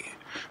day,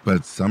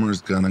 but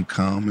summer's gonna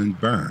come and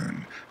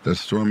burn the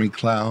stormy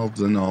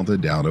clouds and all the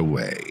doubt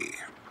away.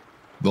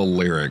 The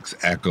lyrics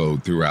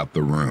echoed throughout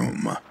the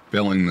room,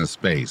 filling the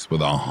space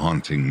with a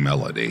haunting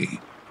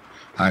melody.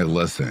 I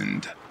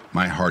listened,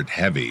 my heart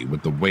heavy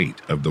with the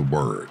weight of the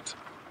words.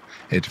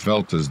 It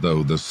felt as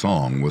though the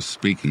song was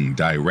speaking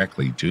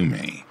directly to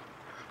me,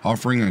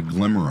 offering a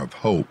glimmer of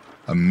hope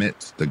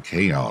amidst the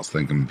chaos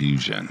and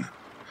confusion.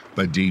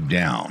 But deep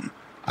down,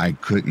 I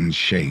couldn't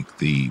shake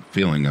the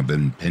feeling of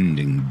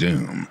impending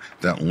doom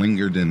that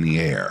lingered in the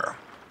air.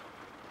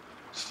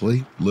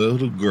 Sleep,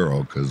 little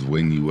girl, 'cause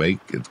when you wake,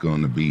 it's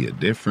gonna be a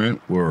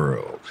different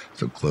world.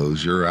 So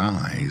close your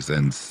eyes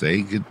and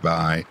say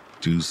goodbye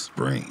to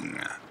spring.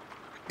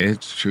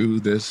 It's true,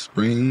 this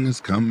spring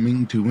is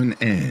coming to an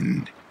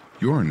end.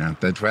 You're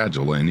not that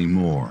fragile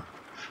anymore.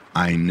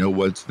 I know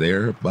what's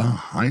there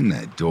behind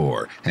that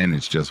door, and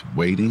it's just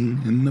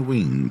waiting in the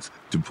wings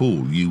to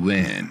pull you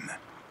in.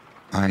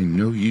 I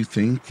know you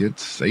think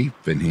it's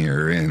safe in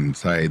here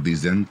inside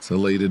these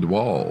insulated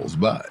walls,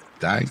 but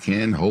I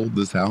can hold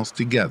this house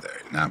together,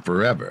 not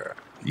forever.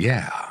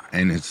 Yeah,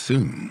 and it's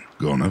soon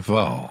gonna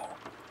fall.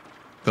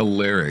 The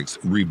lyrics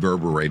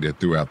reverberated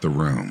throughout the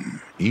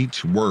room,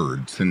 each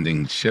word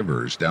sending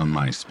shivers down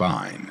my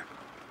spine.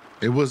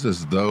 It was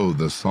as though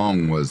the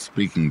song was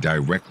speaking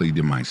directly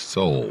to my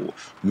soul,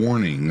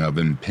 warning of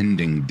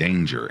impending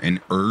danger and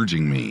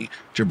urging me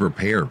to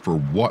prepare for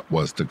what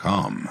was to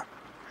come.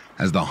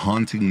 As the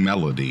haunting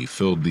melody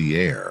filled the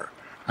air,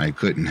 I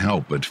couldn't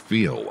help but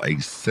feel a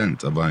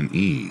sense of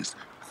unease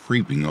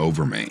creeping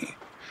over me,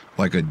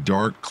 like a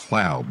dark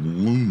cloud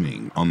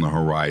looming on the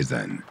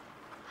horizon.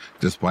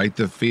 Despite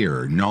the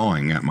fear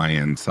gnawing at my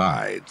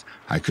insides,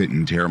 I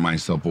couldn't tear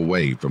myself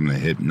away from the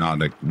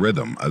hypnotic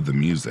rhythm of the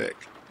music,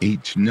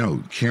 each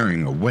note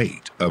carrying a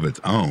weight of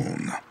its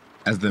own.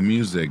 As the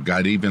music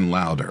got even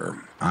louder,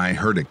 I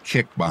heard a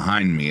kick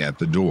behind me at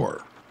the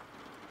door.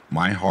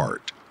 My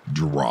heart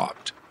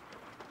dropped.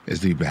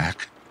 Is he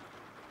back?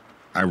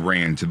 I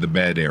ran to the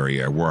bed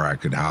area where I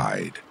could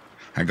hide.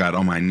 I got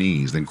on my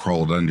knees and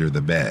crawled under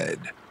the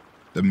bed,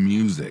 the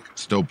music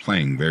still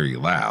playing very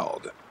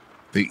loud.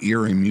 The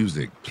eerie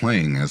music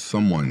playing as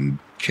someone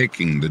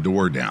kicking the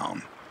door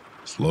down.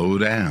 Slow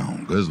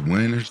down, 'cause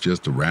winter's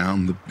just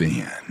around the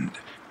bend.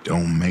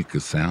 Don't make a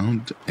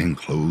sound and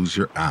close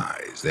your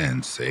eyes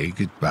and say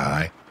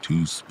goodbye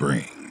to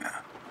spring.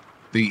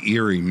 The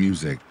eerie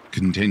music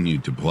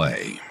continued to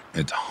play,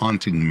 its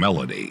haunting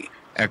melody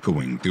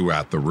echoing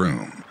throughout the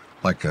room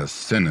like a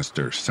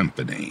sinister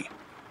symphony.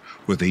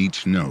 With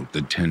each note,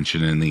 the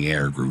tension in the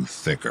air grew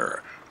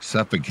thicker,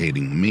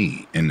 suffocating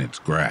me in its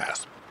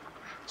grasp.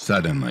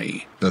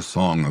 Suddenly, the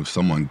song of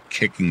someone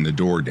kicking the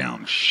door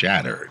down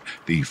shattered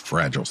the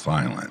fragile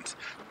silence,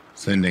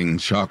 sending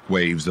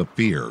shockwaves of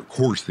fear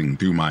coursing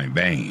through my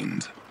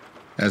veins.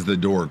 As the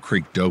door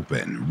creaked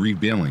open,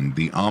 revealing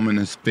the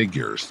ominous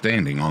figure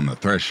standing on the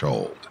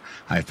threshold,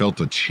 I felt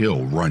a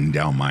chill run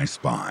down my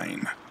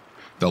spine.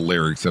 The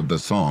lyrics of the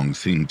song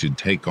seemed to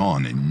take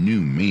on a new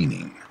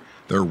meaning,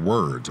 their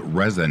words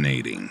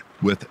resonating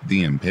with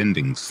the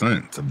impending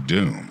sense of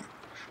doom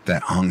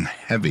that hung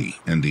heavy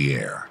in the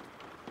air.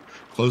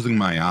 Closing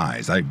my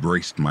eyes, I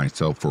braced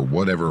myself for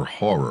whatever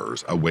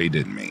horrors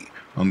awaited me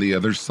on the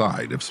other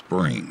side of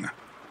spring.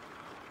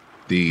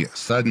 The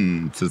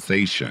sudden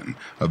cessation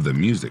of the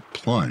music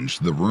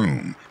plunged the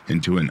room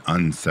into an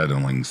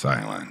unsettling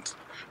silence,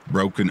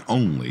 broken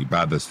only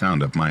by the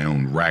sound of my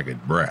own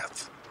ragged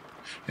breaths.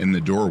 In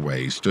the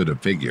doorway stood a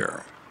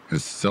figure.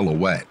 His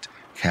silhouette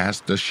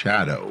cast a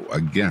shadow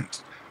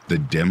against the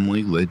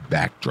dimly lit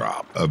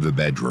backdrop of the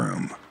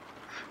bedroom.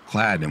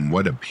 Clad in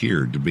what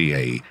appeared to be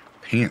a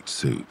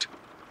pantsuit,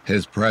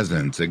 his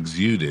presence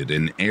exuded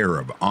an air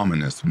of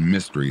ominous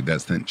mystery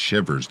that sent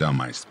shivers down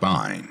my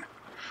spine.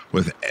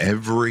 With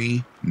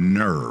every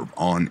nerve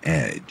on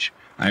edge,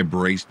 I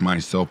braced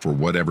myself for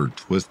whatever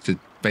twisted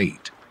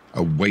fate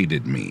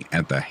awaited me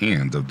at the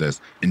hands of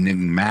this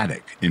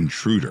enigmatic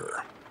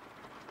intruder.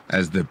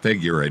 As the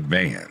figure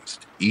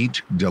advanced,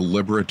 each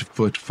deliberate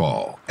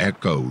footfall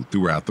echoed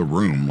throughout the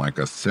room like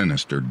a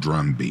sinister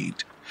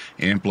drumbeat,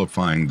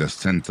 amplifying the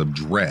sense of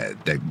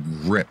dread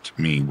that gripped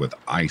me with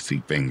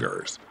icy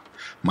fingers.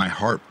 My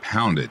heart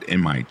pounded in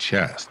my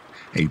chest,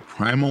 a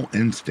primal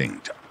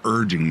instinct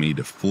urging me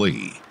to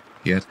flee,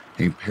 yet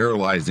a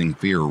paralyzing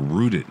fear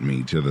rooted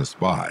me to the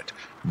spot,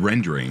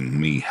 rendering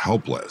me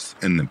helpless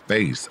in the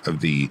face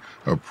of the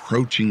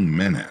approaching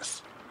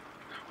menace.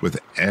 With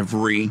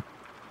every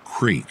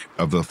creak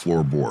of the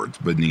floorboards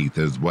beneath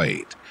his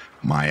weight,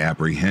 my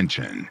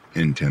apprehension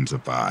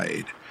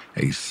intensified,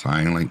 a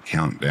silent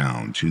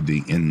countdown to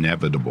the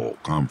inevitable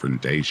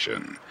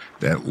confrontation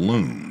that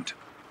loomed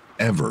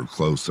ever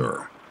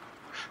closer.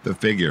 The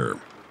figure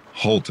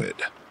halted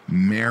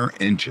mere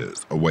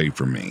inches away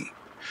from me,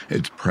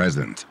 its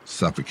presence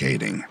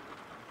suffocating.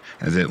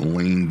 As it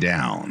leaned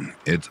down,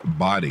 its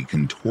body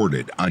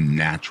contorted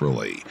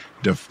unnaturally,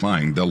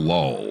 defying the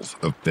laws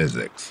of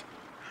physics.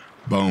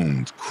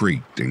 Bones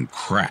creaked and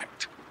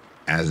cracked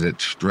as it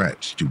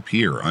stretched to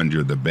peer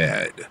under the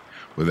bed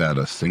without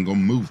a single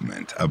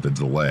movement of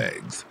its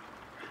legs.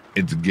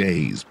 Its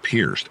gaze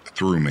pierced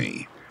through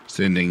me,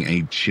 sending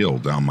a chill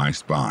down my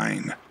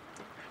spine.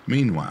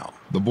 Meanwhile,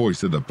 the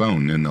voice of the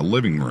phone in the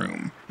living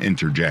room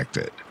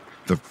interjected,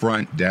 the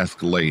front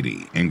desk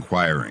lady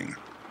inquiring,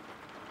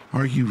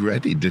 "Are you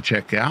ready to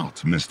check out,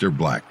 Mr.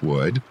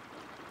 Blackwood?"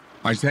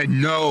 I said,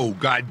 "No,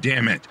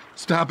 goddammit!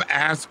 Stop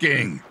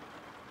asking!"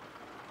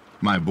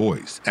 My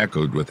voice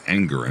echoed with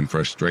anger and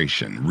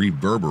frustration,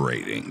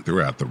 reverberating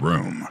throughout the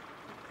room.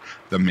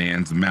 The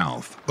man's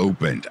mouth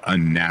opened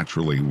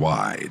unnaturally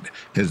wide,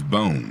 his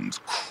bones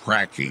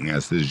cracking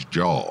as his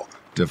jaw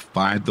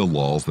defied the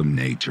laws of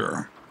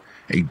nature.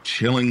 A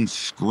chilling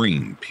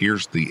scream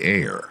pierced the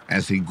air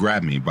as he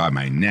grabbed me by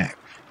my neck,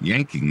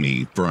 yanking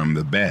me from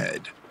the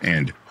bed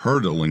and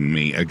hurtling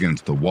me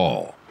against the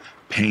wall.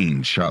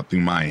 Pain shot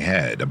through my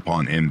head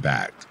upon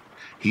impact.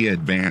 He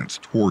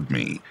advanced toward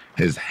me,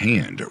 his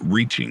hand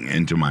reaching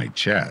into my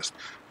chest,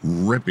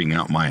 ripping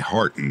out my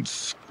heart and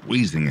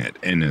squeezing it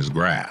in his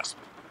grasp.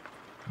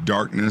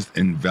 Darkness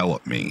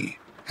enveloped me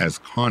as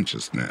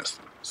consciousness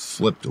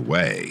slipped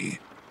away.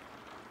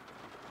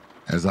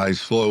 As I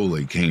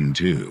slowly came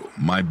to,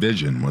 my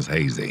vision was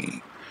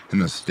hazy,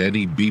 and the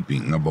steady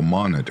beeping of a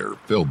monitor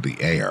filled the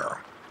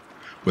air.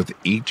 With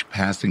each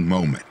passing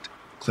moment,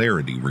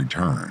 clarity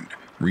returned,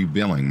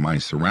 revealing my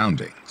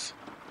surroundings.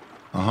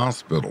 A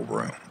hospital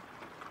room.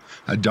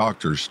 A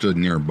doctor stood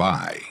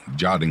nearby,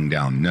 jotting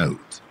down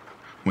notes.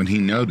 When he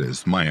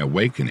noticed my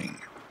awakening,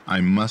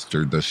 I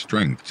mustered the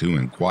strength to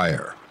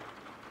inquire,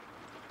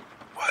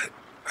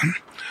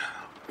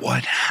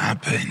 What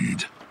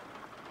happened?"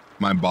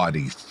 My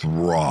body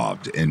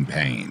throbbed in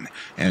pain,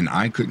 and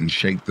I couldn't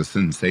shake the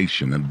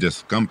sensation of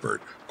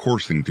discomfort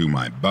coursing through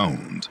my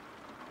bones.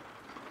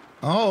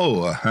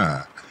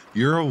 "Oh,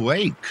 you're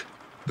awake,"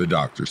 the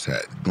doctor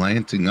said,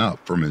 glancing up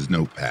from his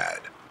notepad.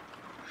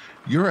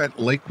 "You're at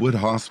Lakewood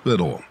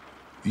Hospital.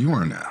 You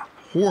were in a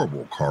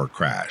horrible car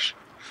crash.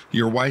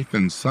 Your wife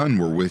and son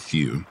were with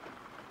you.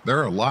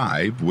 They're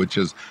alive, which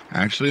is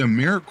actually a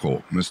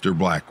miracle, Mr.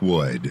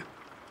 Blackwood."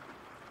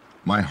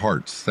 My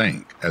heart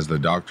sank as the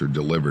doctor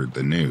delivered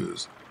the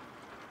news.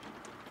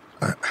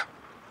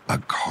 A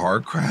car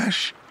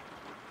crash?"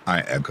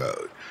 I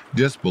echoed,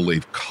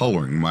 disbelief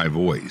coloring my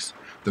voice.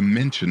 The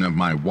mention of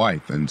my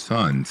wife and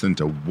son sent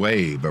a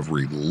wave of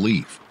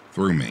relief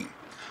through me,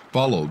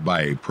 followed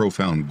by a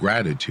profound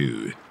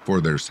gratitude for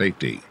their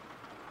safety.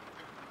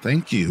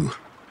 "Thank you,"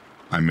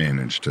 I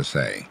managed to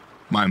say,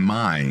 my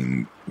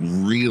mind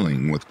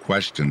reeling with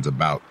questions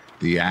about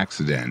the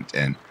accident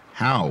and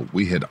how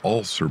we had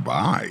all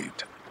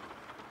survived.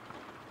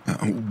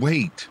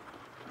 Wait,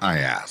 I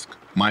asked,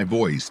 my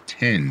voice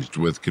tinged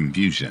with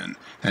confusion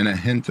and a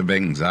hint of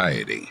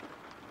anxiety.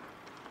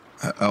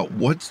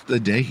 What's the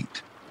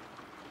date?"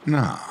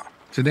 "Nah,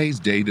 today's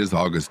date is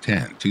August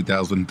 10th,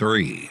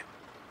 2003,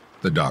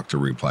 the doctor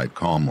replied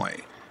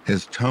calmly,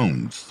 his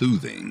tone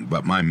soothing,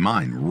 but my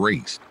mind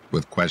raced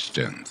with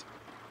questions.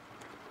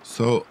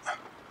 So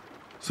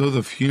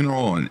the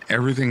funeral and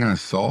everything I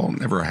saw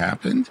never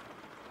happened?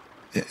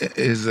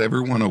 Is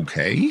everyone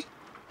okay?"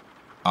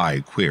 I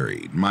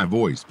queried, my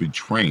voice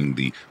betraying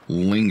the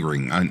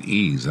lingering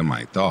unease in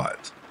my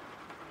thoughts.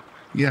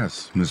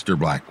 "Yes, Mr.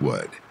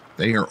 Blackwood,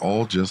 they are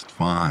all just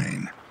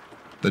fine."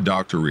 The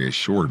doctor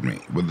reassured me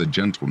with a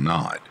gentle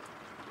nod.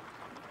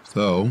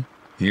 So,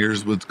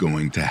 here's what's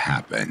going to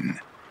happen.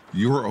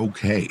 You're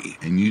okay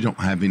and you don't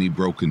have any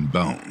broken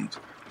bones,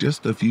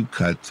 just a few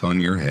cuts on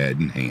your head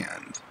and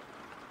hands,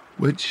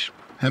 which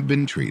have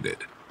been treated.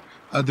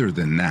 Other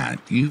than that,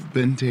 you've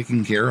been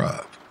taken care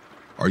of.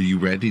 Are you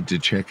ready to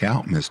check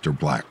out, Mr.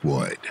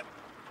 Blackwood?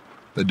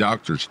 The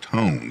doctor's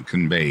tone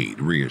conveyed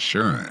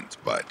reassurance,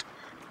 but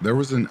there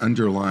was an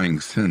underlying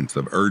sense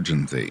of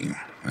urgency,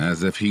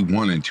 as if he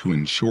wanted to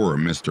ensure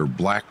Mr.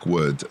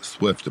 Blackwood's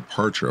swift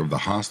departure of the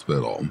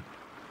hospital.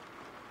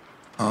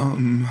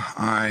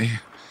 I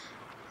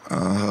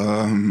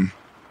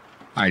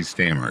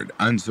stammered,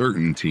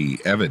 uncertainty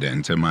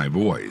evident in my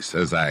voice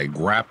as I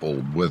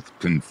grappled with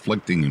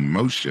conflicting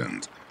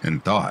emotions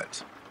and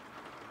thoughts.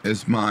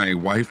 Is my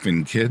wife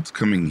and kids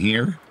coming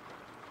here?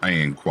 I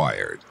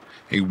inquired,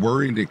 a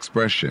worried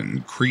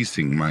expression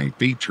creasing my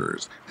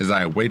features as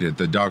I awaited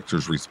the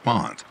doctor's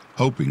response,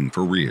 hoping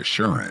for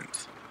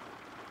reassurance.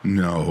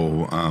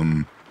 No,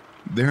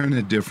 they're in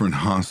a different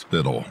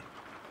hospital,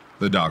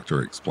 the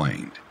doctor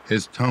explained,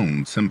 his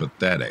tone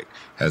sympathetic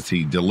as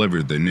he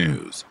delivered the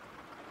news.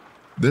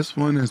 This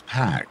one is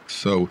packed,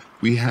 so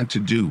we had to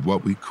do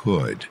what we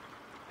could.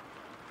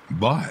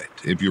 But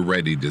if you're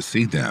ready to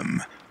see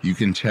them, you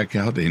can check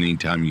out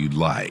anytime you'd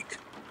like,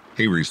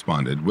 he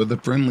responded with a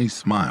friendly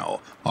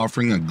smile,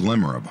 offering a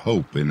glimmer of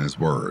hope in his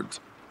words.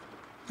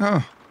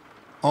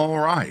 All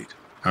right,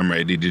 I'm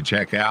ready to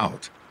check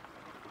out,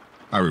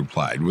 I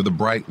replied with a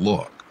bright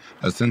look,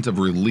 a sense of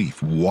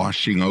relief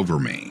washing over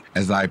me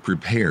as I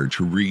prepared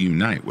to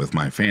reunite with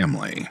my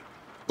family.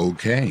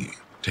 Okay,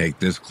 take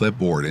this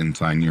clipboard and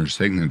sign your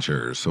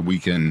signature so we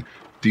can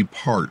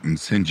depart and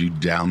send you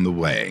down the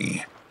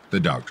way, the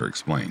doctor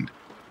explained.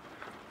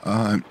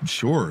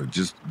 Sure,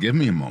 just give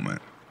me a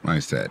moment, I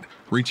said,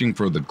 reaching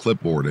for the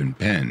clipboard and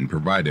pen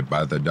provided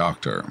by the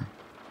doctor.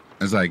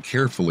 As I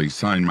carefully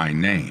signed my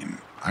name,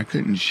 I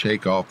couldn't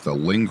shake off the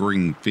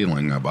lingering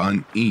feeling of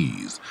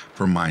unease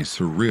from my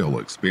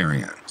surreal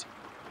experience.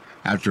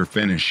 After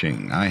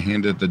finishing, I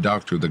handed the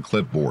doctor the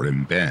clipboard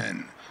and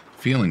pen,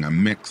 feeling a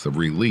mix of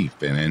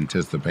relief and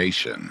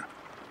anticipation.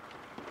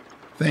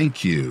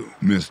 Thank you,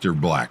 Mr.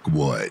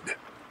 Blackwood,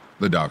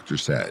 the doctor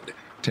said,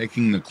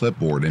 taking the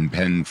clipboard and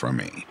pen from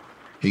me.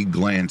 He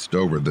glanced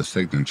over the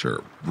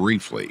signature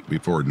briefly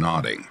before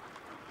nodding.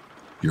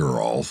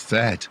 You're all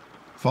set.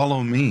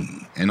 Follow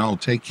me, and I'll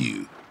take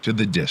you to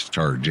the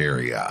discharge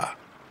area.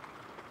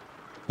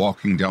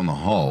 Walking down the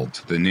hall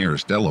to the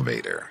nearest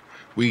elevator,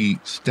 we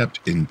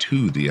stepped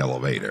into the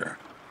elevator.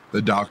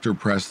 The doctor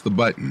pressed the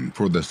button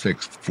for the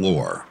 6th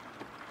floor.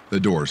 The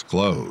doors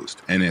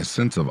closed, and a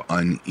sense of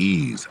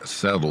unease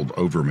settled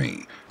over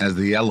me as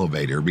the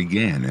elevator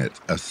began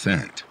its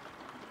ascent.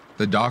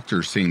 The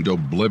doctor seemed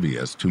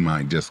oblivious to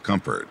my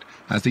discomfort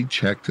as he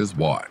checked his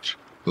watch,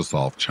 the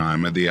soft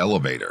chime of the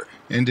elevator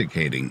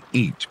indicating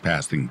each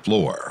passing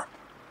floor.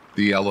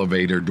 The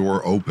elevator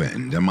door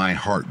opened and my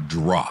heart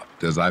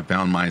dropped as I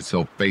found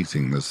myself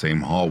facing the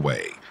same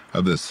hallway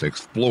of the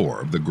 6th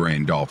floor of the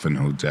Grand Dolphin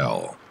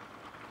Hotel.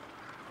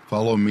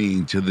 Follow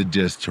me to the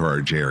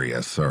discharge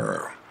area,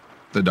 sir,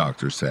 the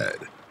doctor said,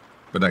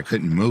 but I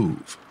couldn't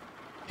move.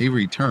 He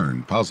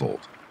returned,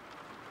 puzzled.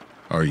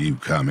 Are you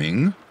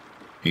coming?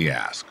 He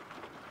asked.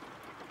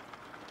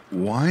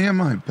 Why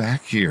am I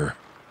back here?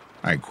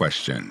 I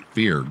questioned,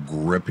 fear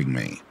gripping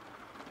me.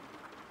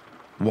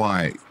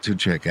 Why, to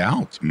check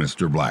out,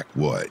 Mr.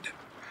 Blackwood.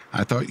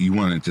 I thought you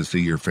wanted to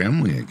see your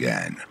family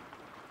again.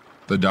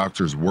 The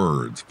doctor's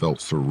words felt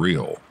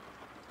surreal.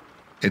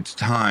 It's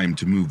time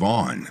to move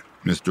on,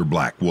 Mr.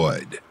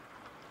 Blackwood,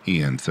 he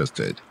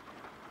insisted.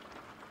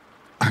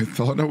 I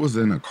thought I was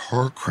in a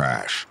car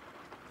crash,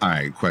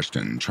 I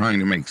questioned, trying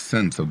to make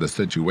sense of the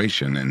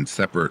situation and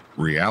separate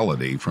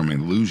reality from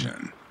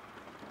illusion.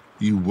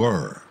 You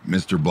were,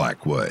 Mr.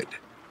 Blackwood.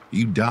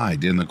 You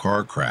died in the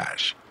car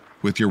crash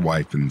with your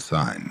wife and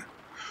son.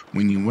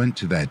 When you went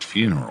to that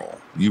funeral,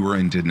 you were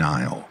in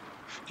denial.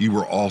 You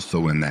were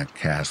also in that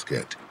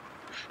casket.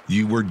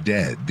 You were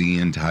dead the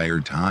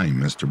entire time,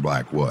 Mr.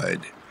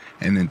 Blackwood,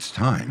 and it's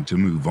time to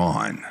move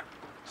on.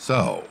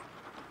 So,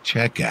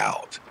 check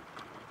out,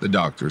 the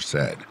doctor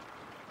said.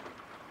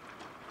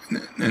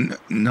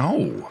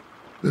 No,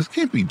 this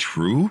can't be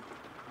true.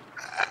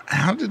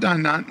 How did I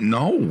not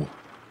know?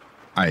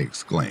 I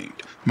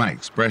exclaimed, my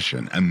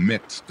expression a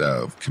mix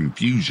of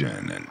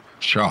confusion and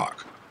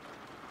shock.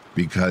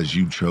 Because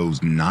you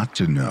chose not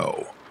to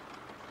know.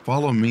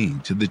 Follow me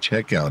to the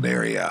checkout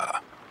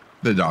area,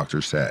 the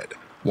doctor said,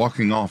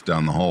 walking off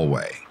down the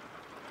hallway.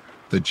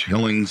 The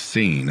chilling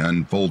scene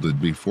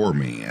unfolded before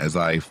me as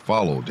I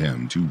followed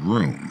him to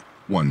room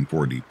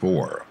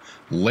 144,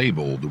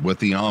 labeled with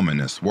the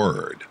ominous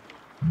word,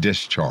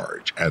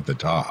 discharge, at the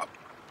top.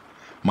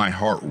 My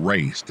heart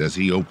raced as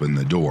he opened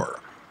the door,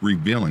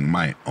 revealing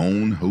my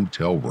own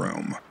hotel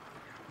room.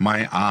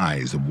 My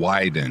eyes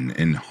widened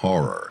in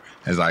horror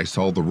as I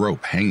saw the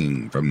rope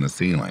hanging from the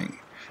ceiling,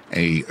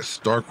 a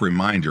stark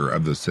reminder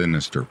of the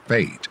sinister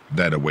fate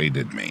that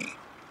awaited me.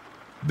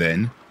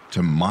 Then,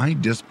 to my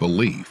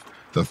disbelief,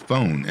 The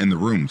phone in the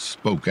room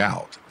spoke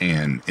out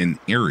in an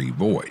eerie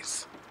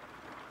voice.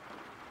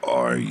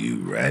 "Are you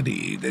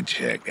ready to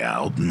check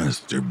out,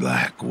 Mr.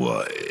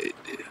 Blackwood?"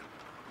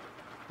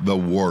 The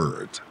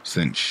words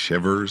sent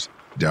shivers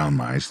down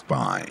my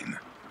spine,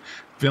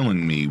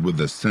 filling me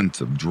with a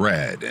sense of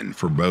dread and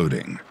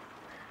foreboding.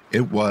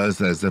 It was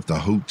as if the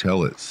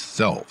hotel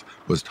itself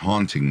was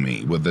taunting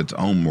me with its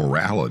own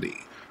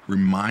morality,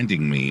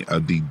 reminding me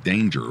of the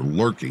danger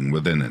lurking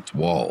within its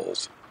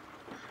walls.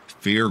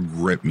 Fear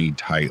gripped me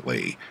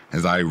tightly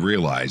as I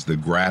realized the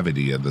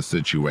gravity of the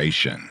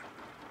situation.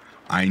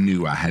 I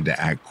knew I had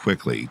to act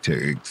quickly to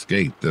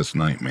escape this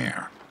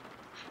nightmare,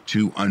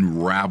 to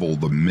unravel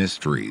the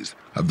mysteries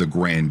of the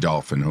Grand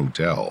Dolphin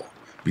Hotel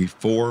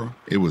before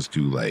it was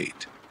too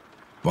late.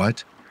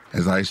 But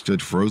as I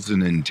stood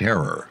frozen in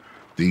terror,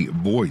 the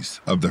voice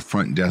of the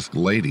front desk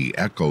lady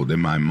echoed in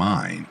my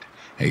mind,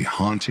 a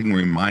haunting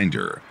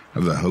reminder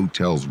of the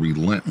hotel's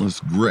relentless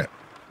grip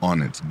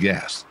on its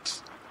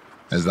guests.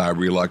 As I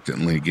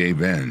reluctantly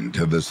gave in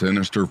to the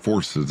sinister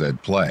forces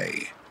at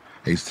play,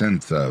 a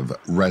sense of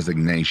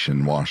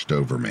resignation washed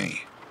over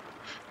me.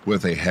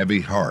 With a heavy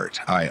heart,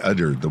 I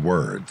uttered the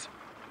words,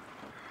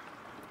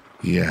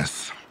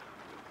 "Yes,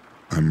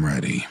 I'm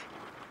ready,"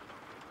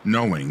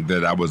 knowing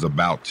that I was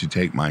about to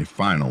take my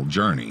final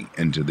journey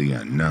into the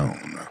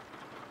unknown.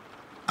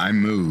 I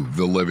moved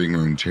the living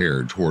room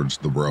chair towards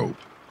the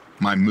rope,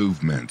 my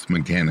movements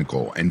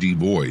mechanical and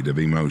devoid of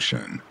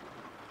emotion.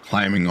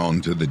 Climbing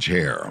onto the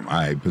chair,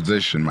 I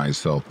positioned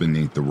myself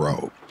beneath the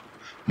rope,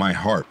 my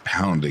heart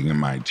pounding in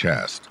my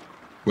chest.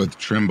 With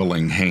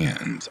trembling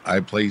hands,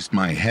 I placed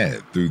my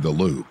head through the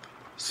loop,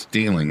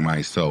 steeling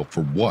myself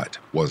for what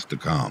was to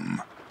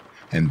come.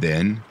 And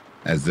then,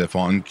 as if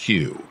on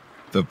cue,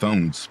 the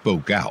phone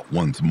spoke out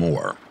once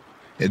more,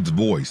 its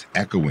voice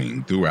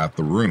echoing throughout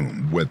the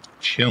room with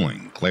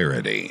chilling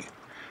clarity,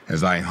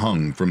 as I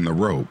hung from the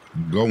rope,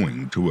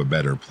 going to a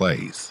better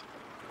place.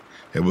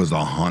 It was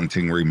a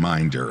haunting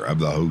reminder of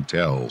the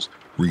hotel's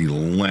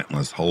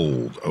relentless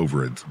hold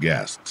over its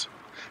guests,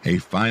 a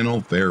final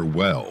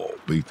farewell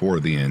before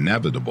the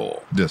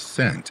inevitable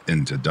descent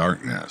into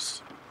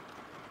darkness.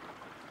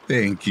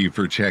 Thank you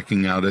for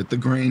checking out at the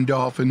Grand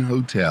Dolphin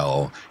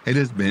Hotel. It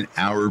has been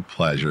our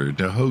pleasure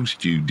to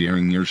host you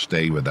during your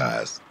stay with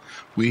us.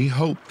 We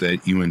hope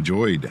that you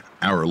enjoyed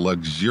our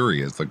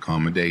luxurious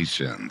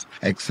accommodations,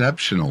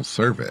 exceptional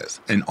service,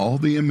 and all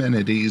the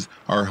amenities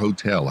our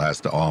hotel has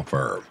to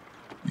offer.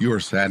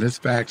 Your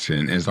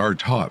satisfaction is our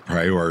top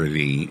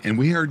priority, and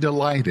we are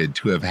delighted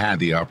to have had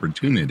the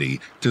opportunity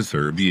to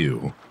serve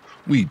you.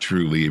 We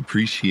truly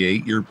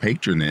appreciate your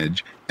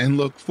patronage and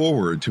look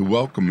forward to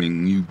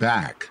welcoming you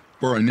back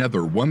for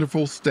another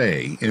wonderful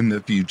stay in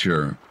the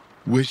future.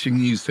 Wishing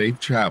you safe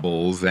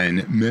travels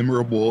and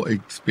memorable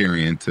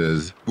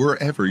experiences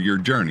wherever your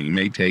journey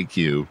may take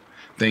you.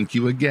 Thank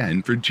you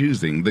again for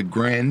choosing the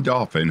Grand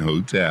Dolphin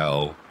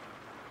Hotel.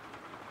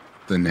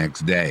 The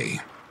next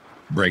day.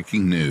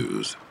 Breaking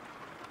news.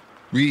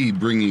 We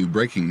bring you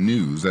breaking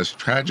news as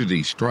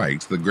tragedy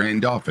strikes the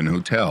Grand Dolphin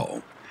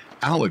Hotel.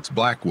 Alex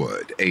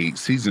Blackwood, a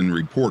seasoned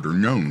reporter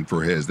known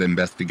for his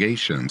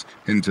investigations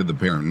into the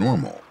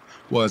paranormal,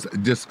 was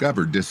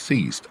discovered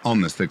deceased on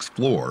the 6th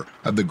floor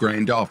of the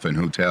Grand Dolphin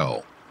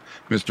Hotel.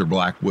 Mr.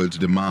 Blackwood's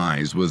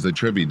demise was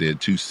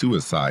attributed to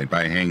suicide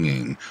by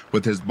hanging,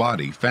 with his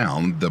body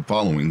found the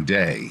following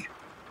day.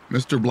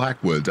 Mr.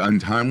 Blackwood's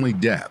untimely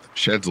death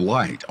sheds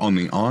light on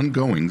the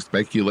ongoing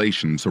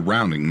speculation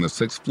surrounding the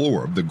 6th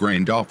floor of the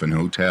Grand Dolphin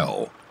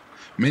Hotel.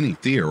 Many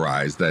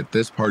theorize that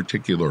this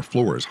particular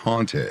floor is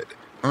haunted,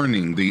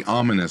 earning the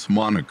ominous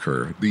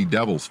moniker the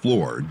Devil's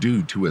Floor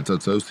due to its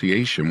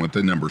association with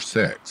the number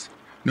 6.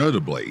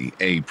 Notably,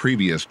 a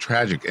previous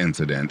tragic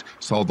incident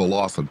saw the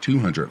loss of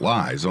 200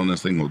 lives on a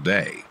single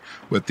day,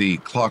 with the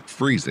clock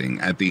freezing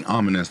at the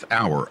ominous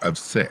hour of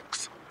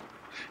 6.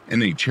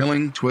 In a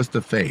chilling twist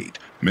of fate,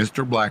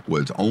 Mr.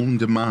 Blackwood's own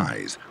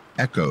demise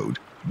echoed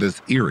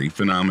this eerie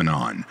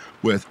phenomenon,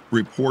 with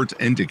reports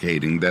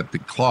indicating that the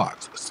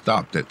clocks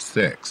stopped at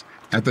 6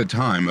 at the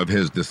time of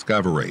his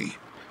discovery.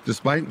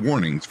 Despite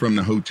warnings from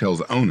the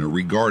hotel's owner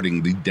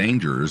regarding the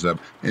dangers of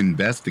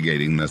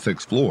investigating the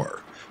 6th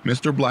floor,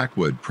 Mr.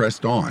 Blackwood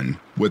pressed on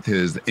with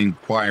his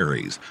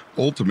inquiries,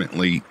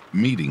 ultimately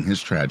meeting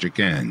his tragic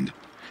end.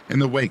 In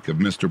the wake of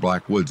Mr.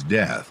 Blackwood's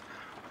death,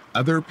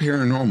 other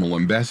paranormal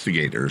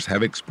investigators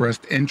have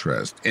expressed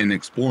interest in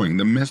exploring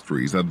the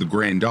mysteries of the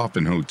Grand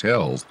Dolphin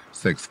Hotel's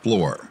 6th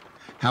floor.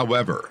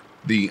 However,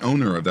 the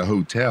owner of the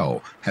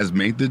hotel has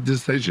made the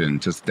decision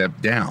to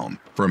step down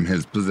from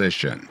his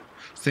position,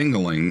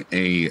 signaling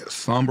a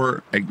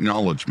somber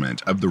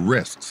acknowledgement of the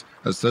risks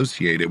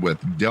associated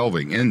with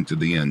delving into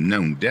the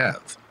unknown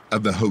depths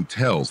of the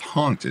hotel's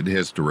haunted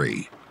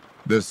history.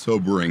 This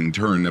sobering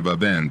turn of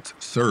events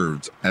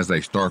serves as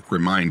a stark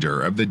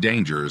reminder of the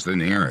dangers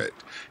inherent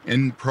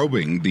in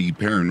probing the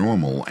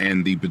paranormal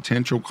and the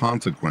potential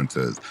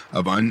consequences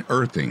of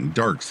unearthing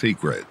dark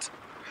secrets.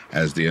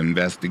 As the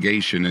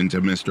investigation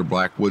into Mr.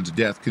 Blackwood's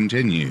death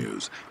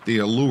continues, the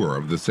allure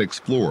of the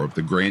 6th floor of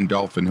the Grand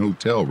Dolphin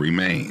Hotel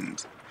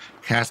remains.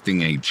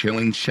 casting a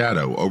chilling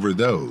shadow over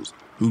those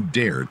who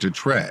dare to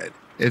tread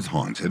its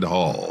haunted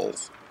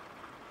halls.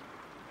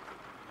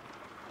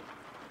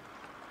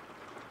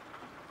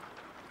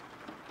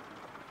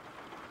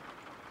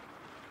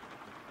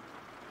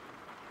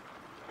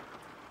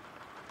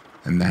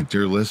 And that,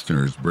 dear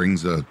listeners,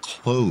 brings a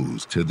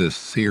close to this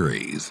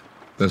series,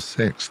 The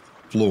Sixth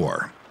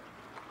Floor.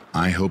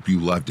 I hope you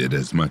loved it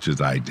as much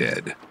as I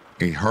did.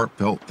 A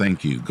heartfelt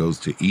thank you goes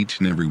to each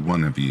and every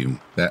one of you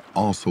that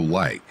also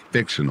like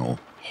fictional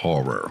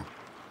horror.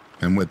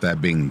 And with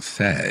that being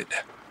said,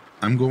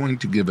 I'm going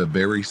to give a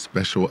very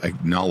special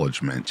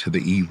acknowledgement to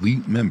the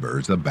elite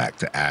members of Back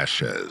to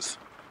Ashes.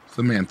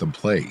 Samantha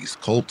Place,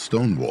 Colt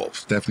Stonewolf,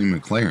 Stephanie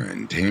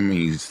McLaren,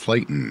 Tammy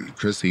Slayton,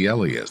 Chrissy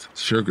Elias,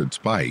 Sugar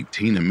Spite,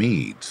 Tina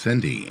Mead,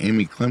 Cindy,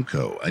 Amy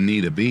Klemko,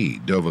 Anita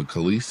B, Dova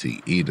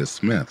Khaleesi, Edith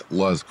Smith,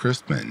 Luz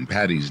Crispin,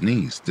 Patty's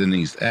niece,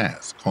 Denise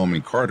S, Call Me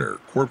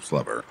Carter, Corpse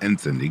Lover, and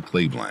Cindy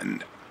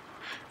Cleveland.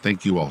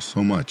 Thank you all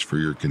so much for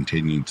your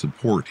continued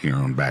support here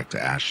on Back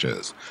to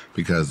Ashes,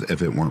 because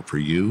if it weren't for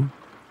you,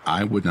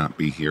 I would not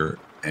be here,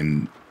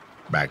 and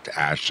Back to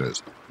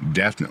Ashes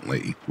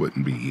definitely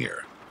wouldn't be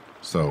here.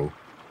 So,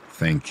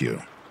 thank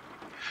you.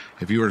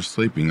 If you are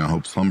sleeping, I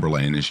hope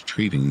Slumberland is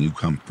treating you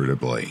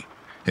comfortably.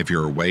 If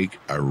you're awake,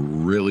 I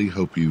really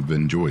hope you've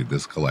enjoyed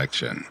this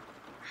collection.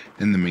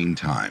 In the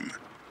meantime,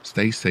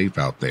 stay safe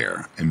out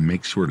there and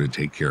make sure to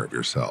take care of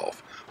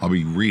yourself. I'll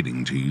be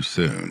reading to you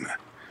soon.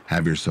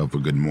 Have yourself a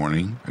good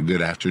morning, a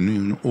good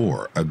afternoon,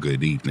 or a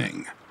good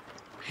evening.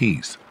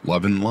 Peace,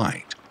 love, and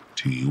light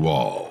to you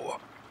all.